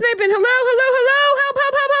 Sniper, no sniping. Hello.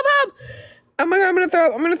 Help. Oh my god, I'm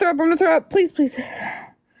gonna throw up. Please.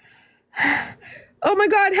 Oh my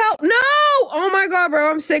god, help. No! Oh my god, bro.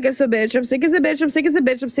 I'm sick as a bitch.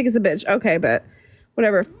 Okay, but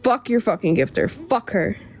whatever. Fuck your fucking gifter. Fuck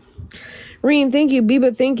her. Reem, thank you.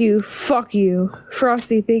 Biba, thank you. Fuck you.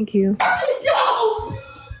 Frosty, thank you. Yo!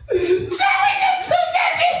 Shall we just took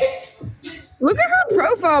that bitch? Look at her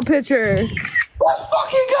profile picture. Let's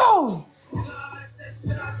fucking go!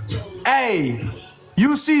 Hey,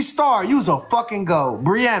 UC Star, you's a fucking go.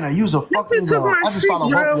 Brianna, you's a fucking go. I just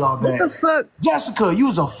followed both of y'all back. What the fuck? Jessica,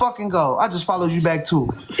 you's a fucking go. I just followed you back too.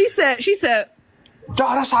 She said.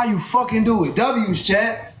 Dog, that's how you fucking do it. W's,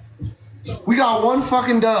 chat. We got one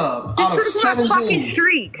fucking dub out of 17. Fucking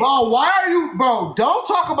streak. Bro, why are you, bro? Don't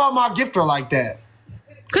talk about my gifter like that.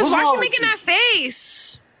 Cause What's why wrong she making with that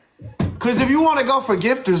face? Cause if you want to go for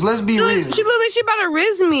gifters, let's be real. She about to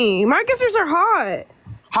riz me. My gifters are hot.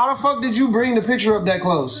 How the fuck did you bring the picture up that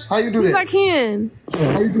close? How you do that? I can.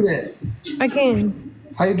 How you do that? I can.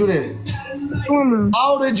 How you do that? Normal.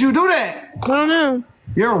 How did you do that? I don't know.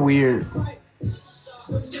 You're weird.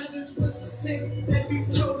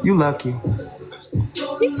 You lucky.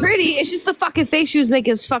 She's pretty. It's just the fucking face she was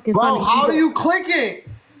making is fucking Bro, funny. how do you click it?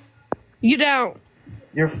 You don't.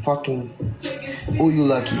 You're fucking. Oh, you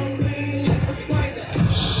lucky.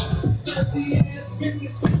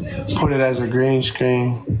 Put it as a green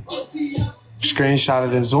screen. Screenshot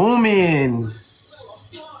it and zoom in.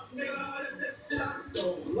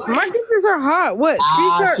 My gifters are hot. What?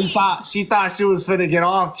 Screenshot. She thought she was finna get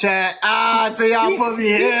off, chat. Till y'all put me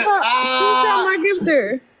here. Screenshot my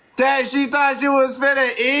gifter. Chat, she thought she was finna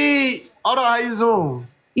eat. Hold on, how you zoom?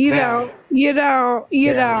 You Damn. don't.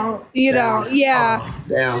 Yeah.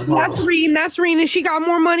 Damn. That's Reen, and she got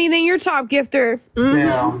more money than your top gifter. Mhm.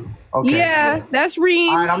 Damn. Okay. Yeah, that's Reen.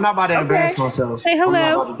 All right, I'm not about to embarrass myself. Say hello. I'm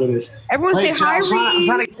not about to do this. Everyone Wait, say hi, I'm Reen.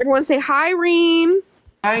 trying to- Everyone say hi, Reen.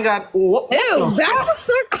 I ain't got. What Ew, back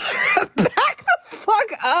the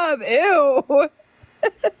fuck up. Ew.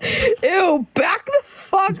 Ew, back the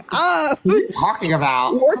fuck up. What are you talking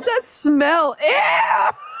about? What's that smell? Ew.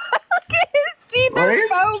 Look at his teeth are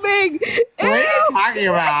foaming. Ew. What are you talking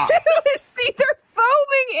about? Ew, his teeth are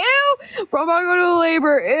foaming. Ew. Bro, I'm about to go to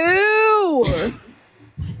labor. Ew.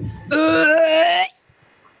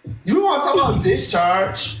 You want to talk about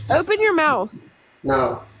discharge? Open your mouth.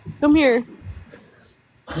 No. Come here.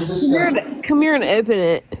 Come here and open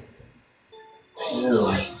it.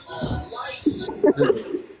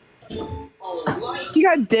 You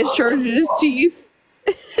got discharge in his teeth.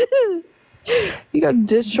 You got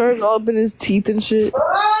discharge all up in his teeth and shit.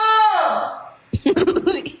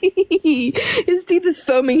 His teeth is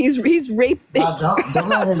foaming. He's raping. Don't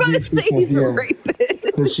let him I was about to say he's a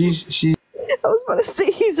rapist. She. I was about to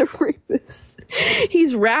say he's a rapist.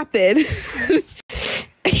 He's rapid.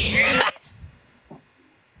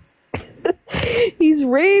 He's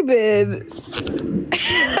rabid.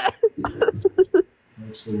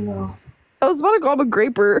 Actually, no. I was about to call him a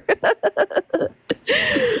graper.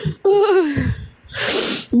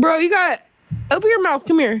 Bro, you got... Open your mouth.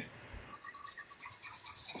 Come here.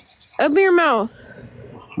 Open your mouth.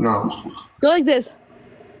 No. Go like this.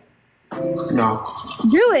 No.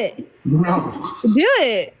 Do it. No. Do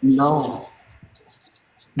it. No.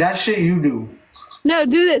 That shit you do. No,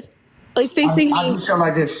 do this. Like facing I me. do shit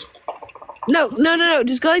like this. No.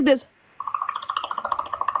 Just go like this.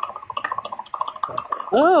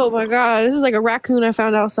 Oh my god. This is like a raccoon I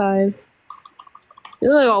found outside.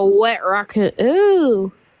 It's like a wet raccoon.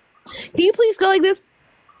 Ooh. Can you please go like this?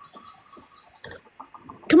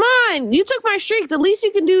 Come on. You took my streak. The least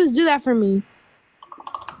you can do is do that for me.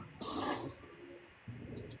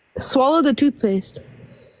 Swallow the toothpaste.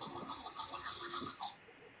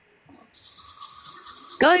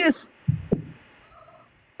 Go like this.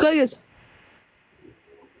 Go like this.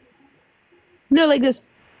 No, like this.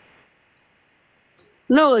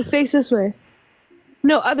 No, like face this way.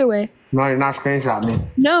 No, other way. No, you're not screenshotting me.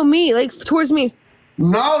 No, me, like towards me.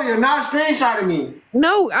 No, you're not screenshotting me.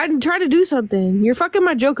 No, I'm trying to do something. You're fucking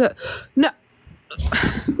my joke up. No.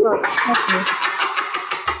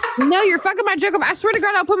 No, you're fucking my joke up. I swear to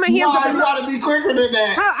God, I'll put my hands up. You gotta be quicker than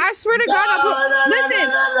that. I swear to God, I'll put...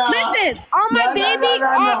 Listen. On my baby,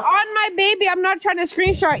 on my baby, I'm not trying to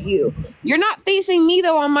screenshot you. You're not facing me,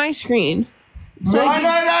 though, on my screen. So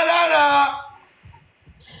No.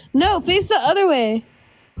 No, face the other way.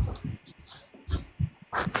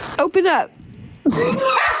 Open up.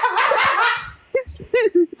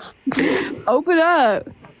 Open up.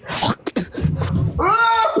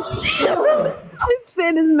 I spit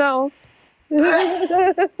in his mouth.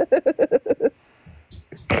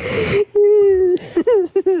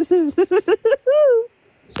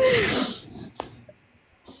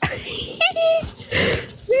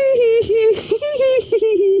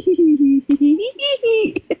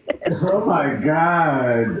 Oh my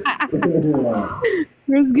god.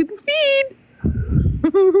 Let's get the speed.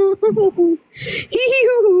 What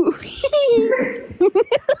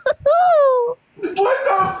the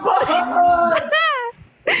fuck?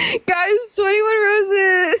 Guys, 21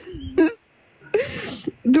 roses.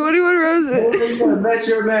 21 roses. You're gonna match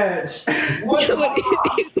your match. 21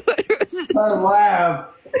 roses. I laugh.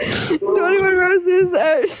 21 roses.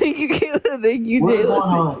 Thank you, Kayla. Thank you, What's going Jayla.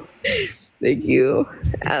 on? Thank you,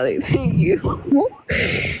 Alec. Thank you.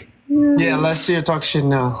 Yeah, let's see her talk shit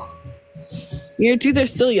now. Your teeth are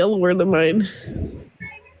still yellower than mine.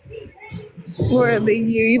 Laura, thank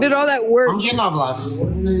you. You did all that work. I'm getting off live.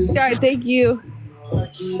 Guys, thank you.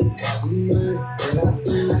 Julia,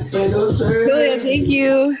 thank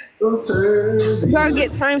you. You gotta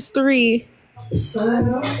get ×3.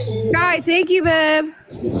 Guy, thank you, babe.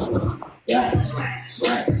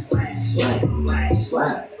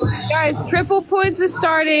 Guys, triple points is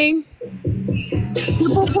starting.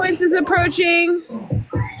 Triple points is approaching.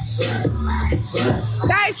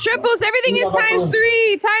 Guys, triples, everything is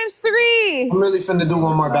 ×3. ×3. I'm really finna do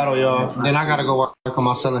one more battle, y'all. Then I gotta go work on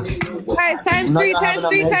my selling. Guys, ×3,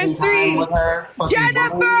 ×3, ×3.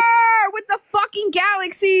 Jennifer with the fucking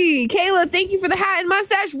galaxy. Kayla, thank you for the hat and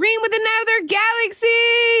mustache. Reem with another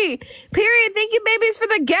galaxy. Period. Thank you, babies, for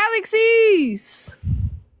the galaxies.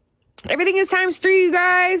 Everything is ×3, you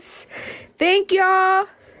guys. Thank y'all.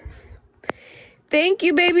 Thank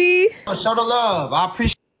you, baby. Show the love. I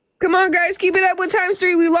appreciate. Come on, guys, keep it up with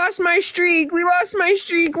 ×3. We lost my streak. We're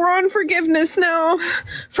on forgiveness now.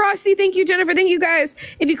 Frosty, thank you. Jennifer, thank you, guys.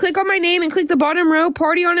 If you click on my name and click the bottom row,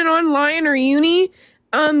 Party on and Online or Uni,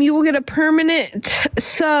 you will get a permanent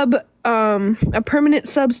sub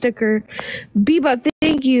sticker. Biba,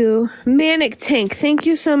 thank you. Manic Tank, thank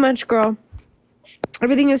you so much, girl.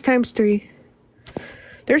 Everything is ×3.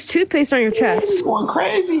 There's toothpaste on your chest. Going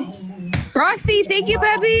crazy. Frosty, thank you,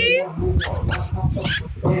 baby.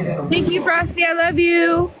 Thank you, Frosty. I love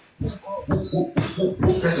you.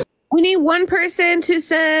 We need one person to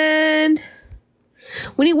send.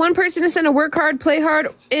 A work hard, play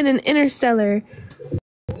hard, and an interstellar.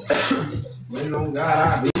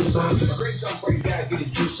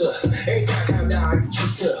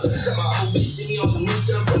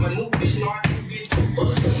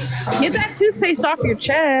 Get that toothpaste off your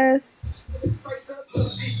chest.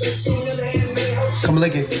 Come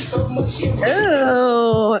lick it.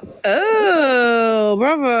 Oh,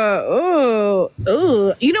 bravo.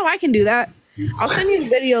 Oh. You know I can do that. I'll send you a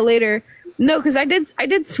video later. No, because I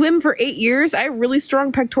did swim for 8 years. I have really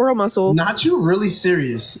strong pectoral muscle. Not you really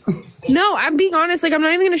serious. No, I'm being honest. Like, I'm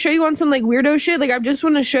not even gonna show you on some like weirdo shit. Like, I just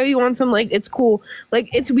want to show you on some like it's cool. Like,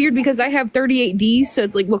 it's weird because I have 38D, so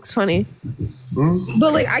it like looks funny.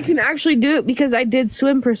 But like I can actually do it because I did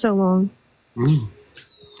swim for so long.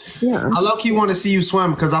 Yeah. I low-key want to see you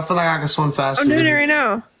swim because I feel like I can swim faster. I'm doing it right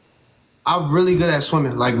now. I'm really good at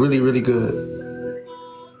swimming. Like, really, really good.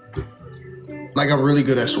 Like, I'm really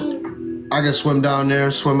good at swimming. I can swim down there,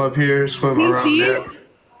 swim up here, swim around there.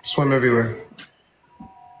 Swim everywhere.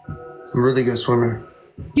 I'm a really good swimmer.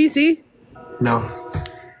 Do you see? No.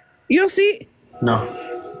 You don't see? No.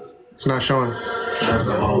 It's not showing.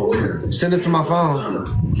 Send it to my phone.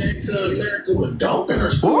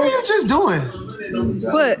 What were you just doing?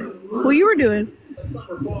 What? What you were doing?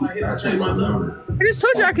 I changed my number. I just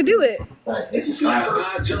told you I could do it.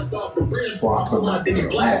 I jumped off the bridge before I put my dick in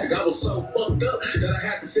plastic. I was so fucked up that I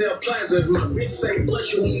had to sell plastic. If my bitch say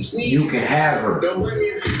bless you when you sneeze, you can have her. Don't blame me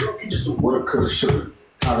if you broke, you just woulda, coulda, shoulda.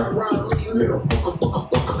 I don't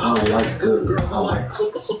like good girl. I like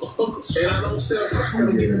and I don't sell crack.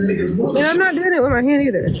 I'm giving niggas bullshit. And I'm not doing it with my hand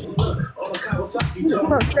either.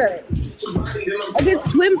 Fuck that. I did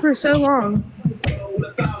swim for so long.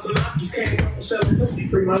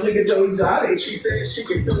 Free my nigga Joe Exotic. She said she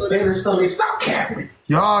can feel it in her stomach. Stop capping.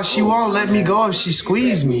 Y'all, she won't let me go if she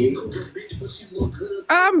squeezed me.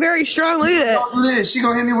 I'm very strong. Look at it. Look at this. She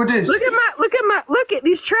gonna hit me with this. Look at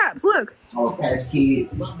these traps. Look. Oh, patch kid.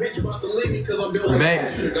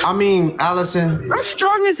 I mean, Allison. I'm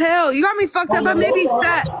strong as hell. You got me fucked up. I may be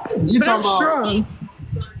fat, You but I'm talking strong.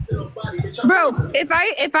 Bro, if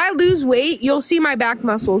I lose weight, you'll see my back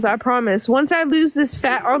muscles. I promise. Once I lose this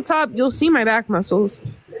fat on top, you'll see my back muscles.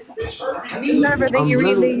 Never think you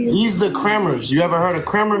These the Kremers. You ever heard of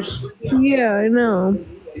Kremers? Yeah, I know.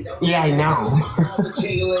 Yeah, I know.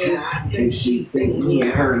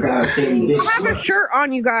 I have a shirt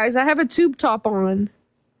on, you guys. I have a tube top on.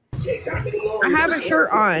 I have a shirt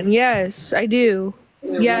on. Yes, I do.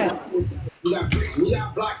 Yes. I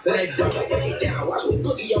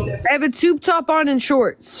have a tube top on and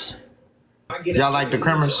shorts. Y'all like the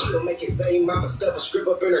Kremers?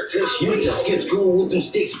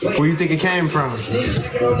 Where you think it came from?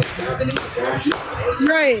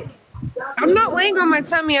 Right. I'm not laying on my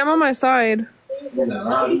tummy. I'm on my side. Last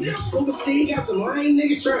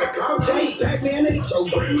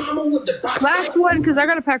one, because I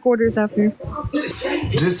gotta pack orders after.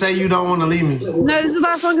 Just say you don't want to leave me. No, this is the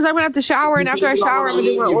last one because I'm gonna have to shower, and after I shower, I'm gonna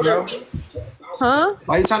do my order. Huh?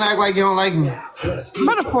 Why you trying to act like you don't like me? I'm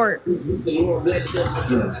on a port. Yeah. You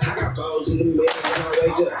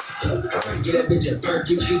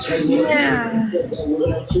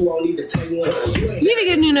need to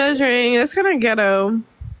get a new nose ring. That's kind of ghetto.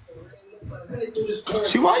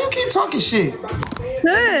 See, why you keep talking shit?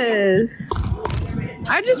 Cause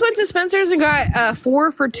I just went to Spencer's and got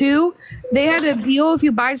 4 for 2. They had a deal if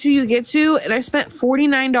you buy 2 you get 2, and I spent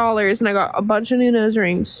 $49 and I got a bunch of new nose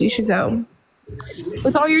rings. You should go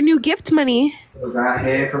with all your new gift money. I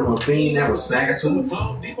had from a fiend that was snacking too.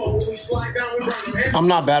 I'm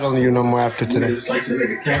not battling you no more after today.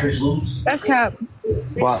 That's cap.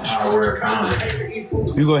 Watch.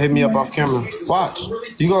 You gonna hit me up off camera. Watch.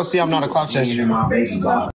 You gonna see I'm not a clout chaser. No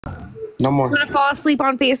more. I'm gonna fall asleep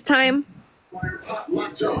on FaceTime.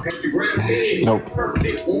 Nope.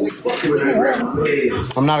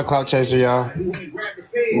 I'm not a clout chaser, y'all.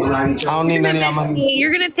 I don't need none of y'all money.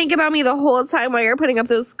 You're gonna think about me the whole time while you're putting up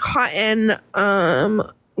those cotton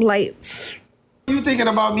lights. You thinking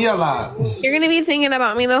about me a lot. You're gonna be thinking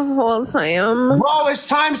about me the whole time. Bro, it's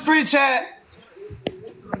 ×3 chat.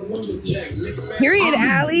 Period,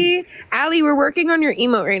 Allie. Allie, we're working on your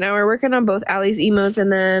emote right now. We're working on both Allie's emotes,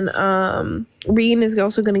 and then Reen is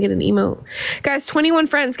also gonna get an emote. Guys, 21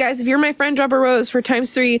 friends. Guys, if you're my friend, drop a rose for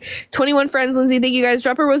 ×3. 21 friends, Lindsay. Thank you guys.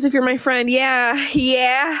 Drop a rose if you're my friend. Yeah.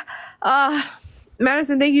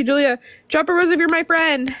 Madison, thank you. Julia, drop a rose if you're my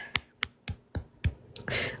friend.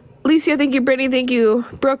 Alicia, thank you. Brittany, thank you.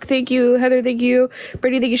 Brooke, thank you. Heather, thank you.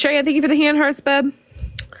 Brittany, thank you. Shaya, thank you for the hand hearts, babe.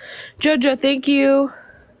 Jojo, thank you.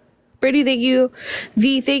 Brittany, thank you.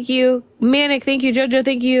 V, thank you. Manic, thank you. Jojo,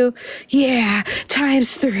 thank you. Yeah,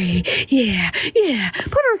 ×3. Yeah.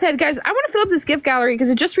 Put on his head, guys. I want to fill up this gift gallery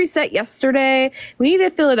because it just reset yesterday. We need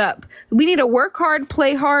to fill it up. We need a work hard,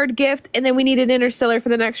 play hard gift, and then we need an interstellar for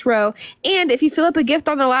the next row. And if you fill up a gift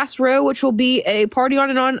on the last row, which will be a party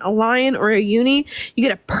on and on, a lion, or a uni, you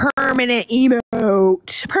get a permanent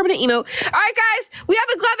emote. Permanent emote. All right, guys, we have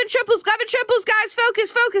a glove and triples, guys.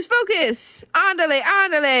 Focus.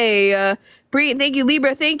 Andale. Bree, thank you.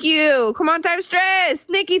 Libra, thank you. Come on, ×stress.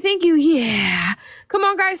 Nikki, thank you. Yeah. Come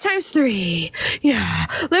on, guys, ×3. Yeah.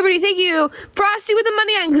 Liberty, thank you. Frosty with the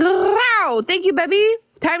money on Grow. Thank you, baby.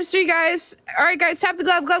 ×3, guys. All right, guys, tap the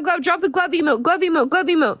glove. Drop the glove emote. Glove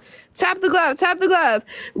emote. Tap the glove.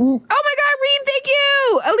 Oh my God, Reed, thank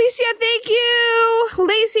you. Alicia, thank you.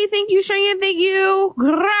 Lacey, thank you. Cheyenne, thank you.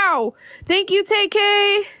 Grau, thank you.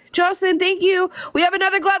 TK. Jocelyn, thank you. We have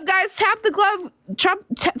another glove, guys. Tap the glove. Tap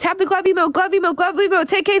the glove emote. Glove emote. Glove emote.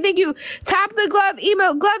 TK, thank you. Tap the glove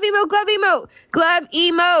emote. Glove emote. Glove emote. Glove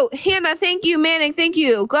emote. Hannah, thank you. Manic, thank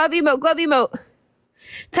you. Glove emote. Glove emote.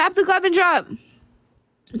 Tap the glove and drop.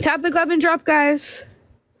 Tap the glove and drop, guys.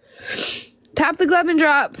 Tap the glove and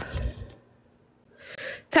drop.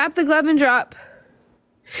 Tap the glove and drop.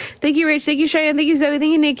 Thank you, Rach. Thank you, Cheyenne. Thank you, Zoe.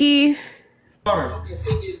 Thank you, Nikki.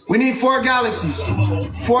 We need 4 galaxies.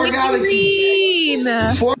 4 galaxies.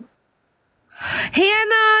 4.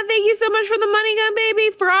 Hannah, thank you so much for the money gun,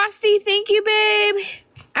 baby. Frosty, thank you, babe.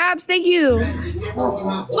 Abs, thank you.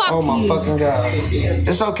 Oh my fucking god.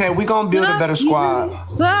 It's okay. We gonna build a better squad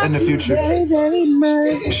in the future.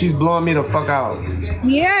 She's blowing me the fuck out.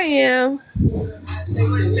 Yeah, I am.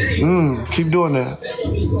 Keep doing that.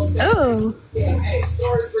 Oh.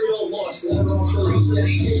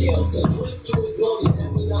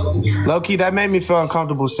 Low-key, that made me feel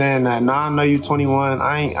uncomfortable saying that. Now I know you 21.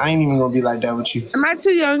 I ain't even gonna be like that with you. Am I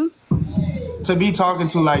too young? To be talking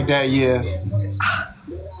to like that, yeah.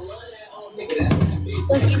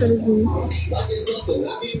 That's crazy.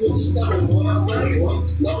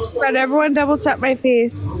 But everyone double tap my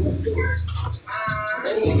face.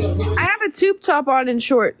 I have a tube top on and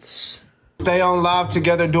shorts. Stay on live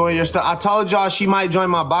together doing your stuff. I told y'all she might join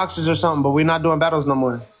my boxes or something, but we're not doing battles no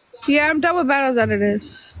more. Yeah, I'm done with battles out of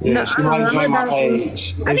this. Yeah, No, she might join my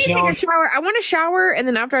page. I need to take a shower. I want to shower, and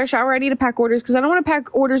then after I shower, I need to pack orders because I don't want to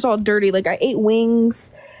pack orders all dirty. Like, I ate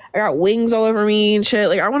wings. I got wings all over me and shit.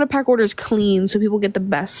 Like, I want to pack orders clean so people get the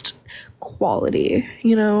best quality,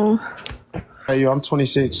 you know? Hey, yo, I'm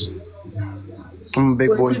 26. I'm a big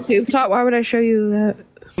boy. Tube top? Why would I show you that?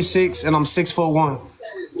 26 and I'm 6'1".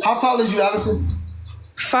 How tall is you, Allison?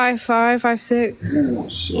 5'5", 5'6". Oh,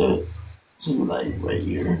 shit. So like right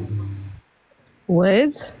here.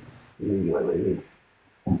 What?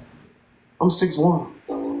 I'm 6'1".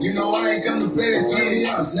 You know I ain't come to play this game.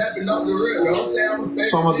 I'm snapping off the rip. Don't say I'm a fake.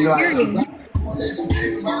 So I'm gonna be like,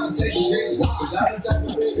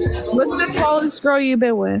 What's the tallest girl you've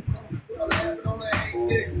been with?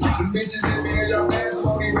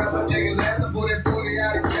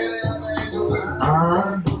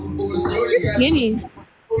 You're skinny.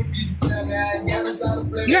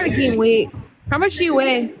 You gotta gain weight. How much do you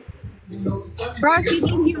weigh? Rocky,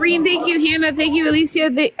 thank you. Reen, thank you. Hannah, thank you. Alicia,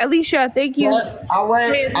 thank you. I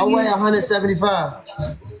weigh 175.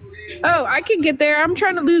 Oh, I can get there. I'm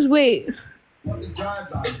trying to lose weight. I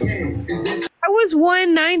was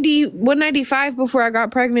 190, 195 before I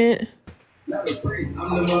got pregnant.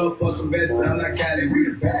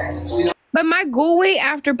 But my goal weight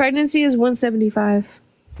after pregnancy is 175.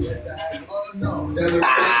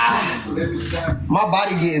 My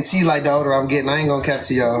body getting T like the older I'm getting. I ain't gonna cap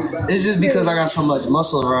to y'all. It's just because I got so much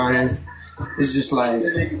muscle around here. It's just like.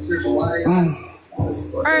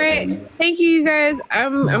 All right, thank you, you guys.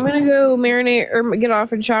 I'm gonna go marinate or get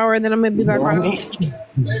off and shower, and then I'm gonna be back on.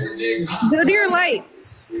 Go to your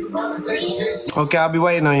lights. Okay, I'll be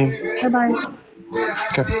waiting on you. Bye-bye.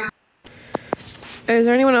 Okay. Is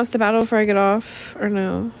there anyone else to battle before I get off, or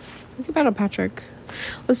no? We can battle Patrick.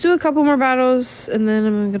 Let's do a couple more battles, and then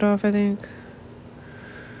I'm gonna get off, I think.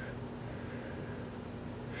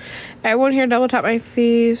 Everyone here double tap my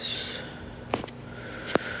face.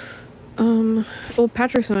 Well,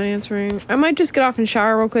 Patrick's not answering. I might just get off and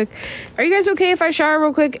shower real quick. Are you guys okay if I shower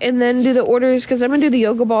real quick and then do the orders? Because I'm gonna do the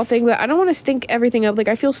yoga ball thing, but I don't want to stink everything up. Like,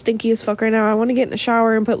 I feel stinky as fuck right now. I want to get in the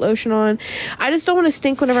shower and put lotion on. I just don't want to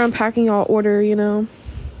stink whenever I'm packing y'all order, you know?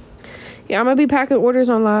 Yeah, I'm gonna be packing orders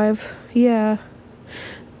on live. Yeah.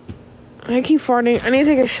 I keep farting. I need to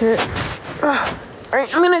take a shit. Ugh. All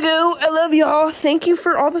right, I'm gonna go. I love y'all. Thank you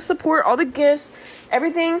for all the support, all the gifts,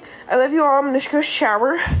 everything. I love you all. I'm gonna just go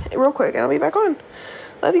shower real quick and I'll be back on.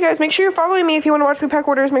 Love you guys. Make sure you're following me if you want to watch me pack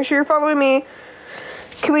orders. Make sure you're following me.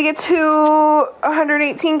 Can we get to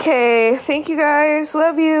 118K? Thank you guys.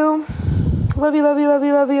 Love you. Love you, love you, love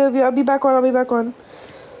you, love you, love you. I'll be back on. I'll be back on.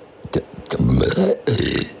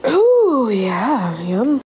 Ooh, yeah.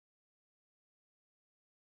 Yum.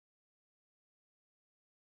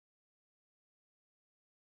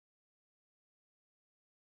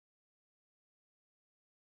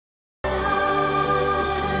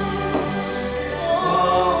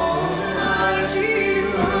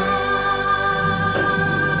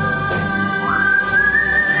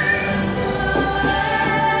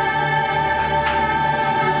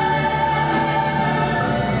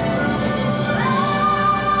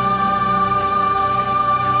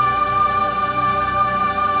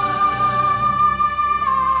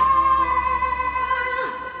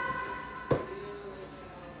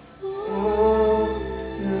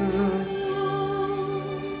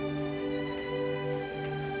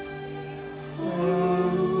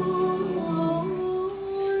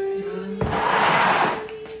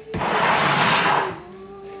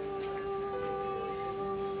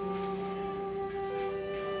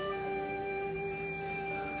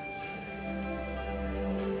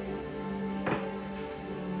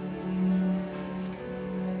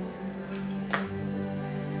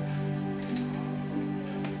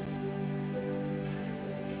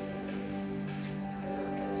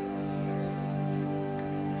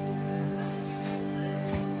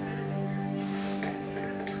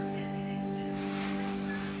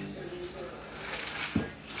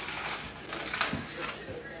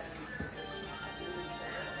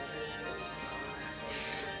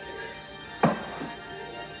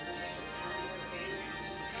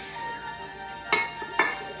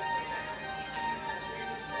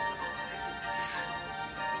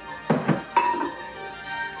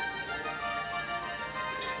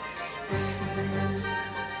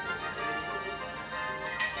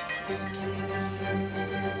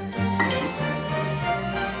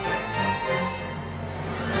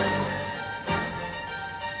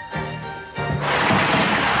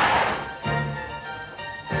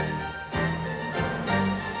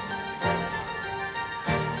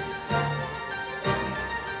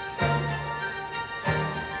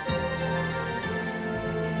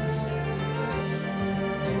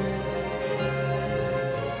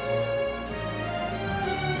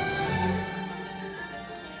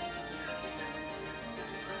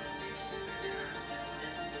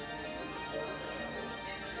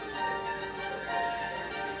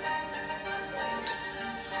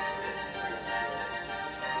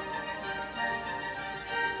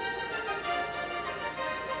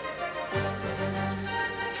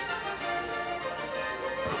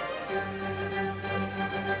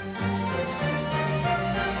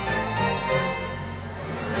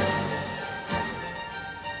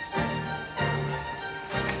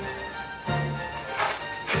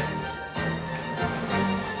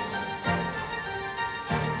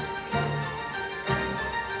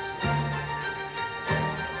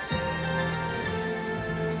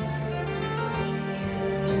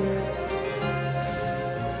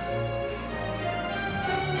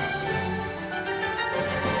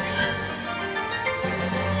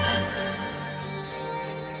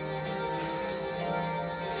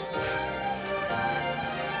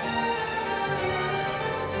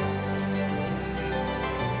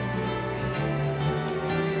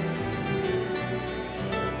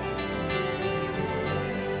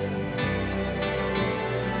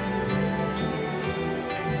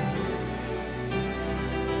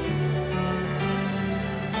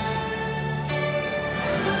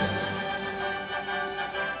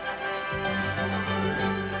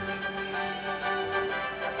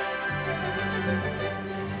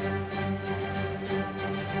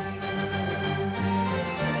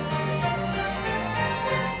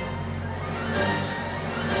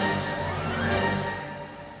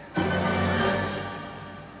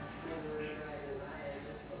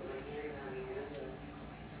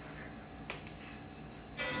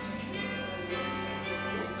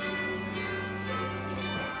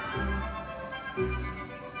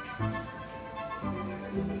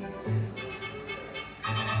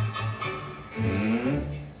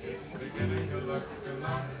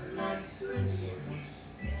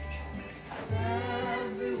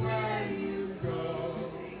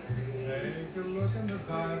 looking at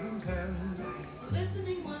 5 and 10.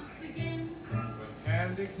 Listening once again. With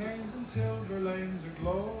candy canes and silver lanes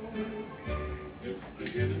aglow. It's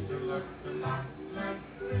beginning to look a lot like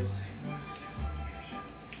Christmas.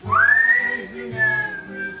 Toys in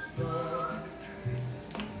every store.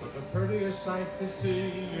 But the prettiest sight to see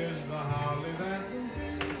is the holly that will be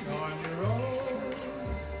on your own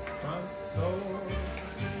front door.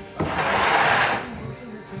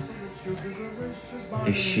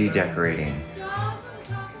 Is she decorating?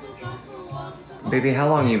 Baby, how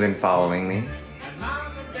long you been following me?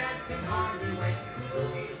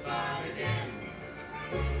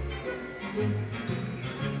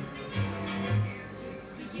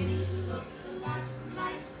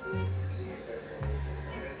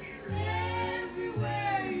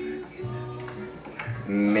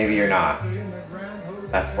 Maybe you're not.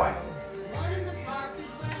 That's why.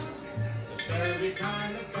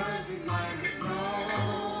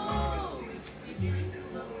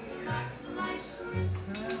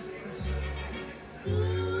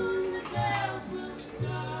 Soon the bells will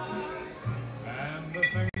start. And the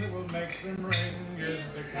thing that will make them ring is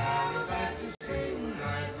the carol that you sing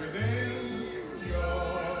right within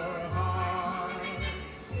your heart.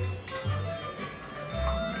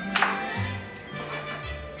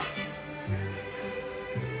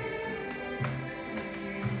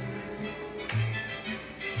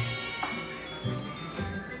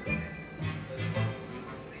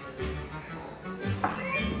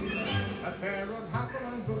 A pair of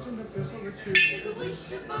hop-along boots and a pistol that shoots. Make a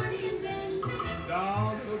wish of Barney and Ben.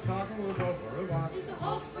 Down to the talk and we'll go for a walk. It's a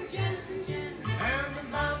hope for Janice and Jen. And the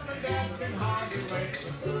mom and dad can hardly wait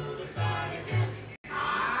for school to start again.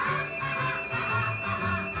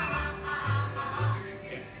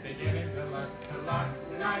 It's beginning to look a lot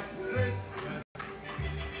like Christmas.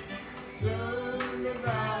 Soon the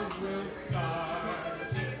bells will start.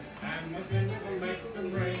 And the thing that will make them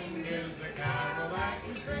ring is the carol that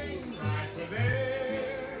you sing right within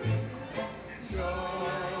your heart.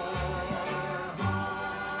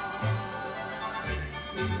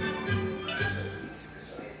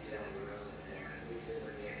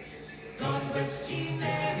 God rest ye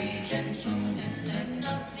merry gentlemen, let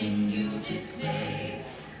nothing you dismay.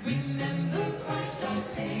 Remember Christ our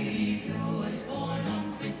Savior was born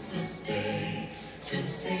on Christmas Day to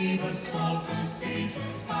save us all from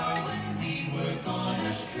Satan's power when we were gone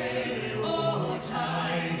astray. Oh,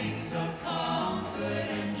 tidings of comfort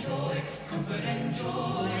and joy, comfort and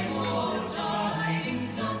joy. Oh,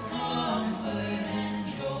 tidings of comfort and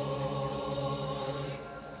joy.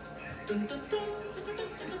 Dun, dun, dun.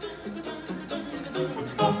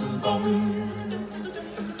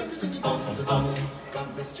 God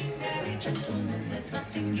rest ye merry gentlemen, let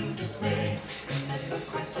nothing you dismay. Remember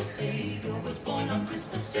Christ our Savior was born on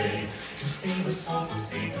Christmas Day to save us all from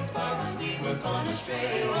Satan's power when we were gone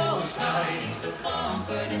astray. Oh, tidings of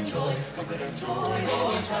comfort and joy, comfort and joy.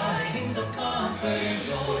 Oh, tidings of comfort and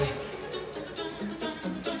joy.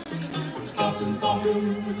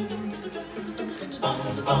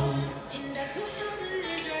 In Bethlehem in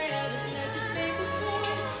Israel, this message babe was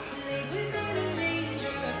born. Laid without a manger,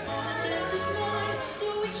 a fatherless and born. The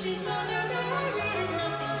witch's mother buried, and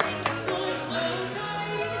nothing Satan's born. Oh,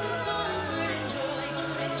 tidings of comfort and joy,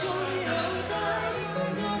 comfort and joy. Oh, tidings of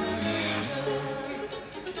comfort and joy.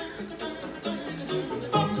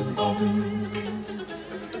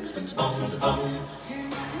 Hear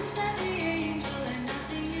nothing said the angel, and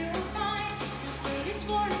nothing you will find. The state is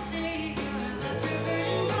born a Savior, a lovely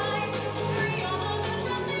virgin bride. To free all those who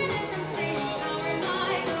trusted in from Satan's power and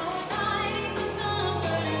might. Oh, tidings of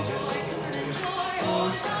comfort and joy, comfort and joy. Oh,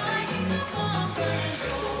 tidings of comfort and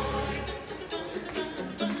joy.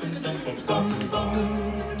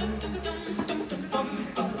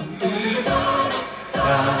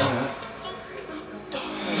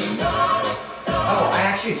 Oh, I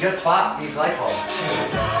actually just bought these light bulbs.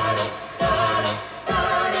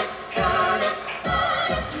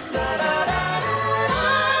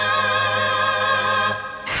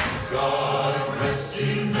 God rest ye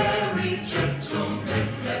merry gentlemen,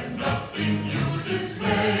 let nothing you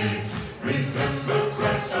dismay. Remember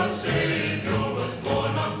Christ our Savior was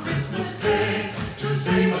born on Christmas Day to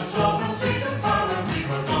save us all from Satan's power when we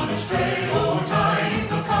were gone astray. Oh,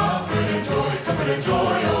 tidings of comfort and joy, comfort and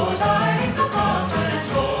joy. Oh, tidings of comfort and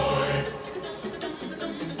joy.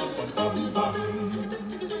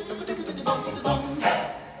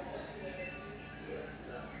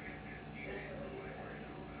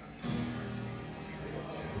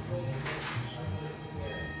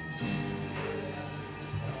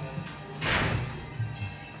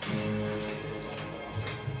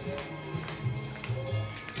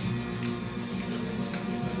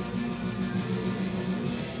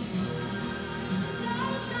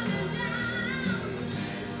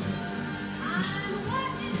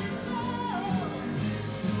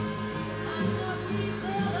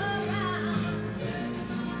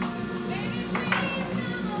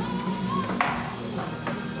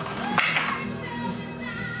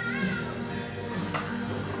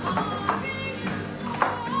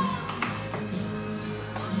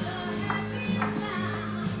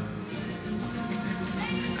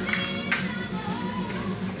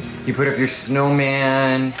 You put up your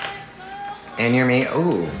snowman and your mate.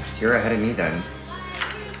 Oh, you're ahead of me then.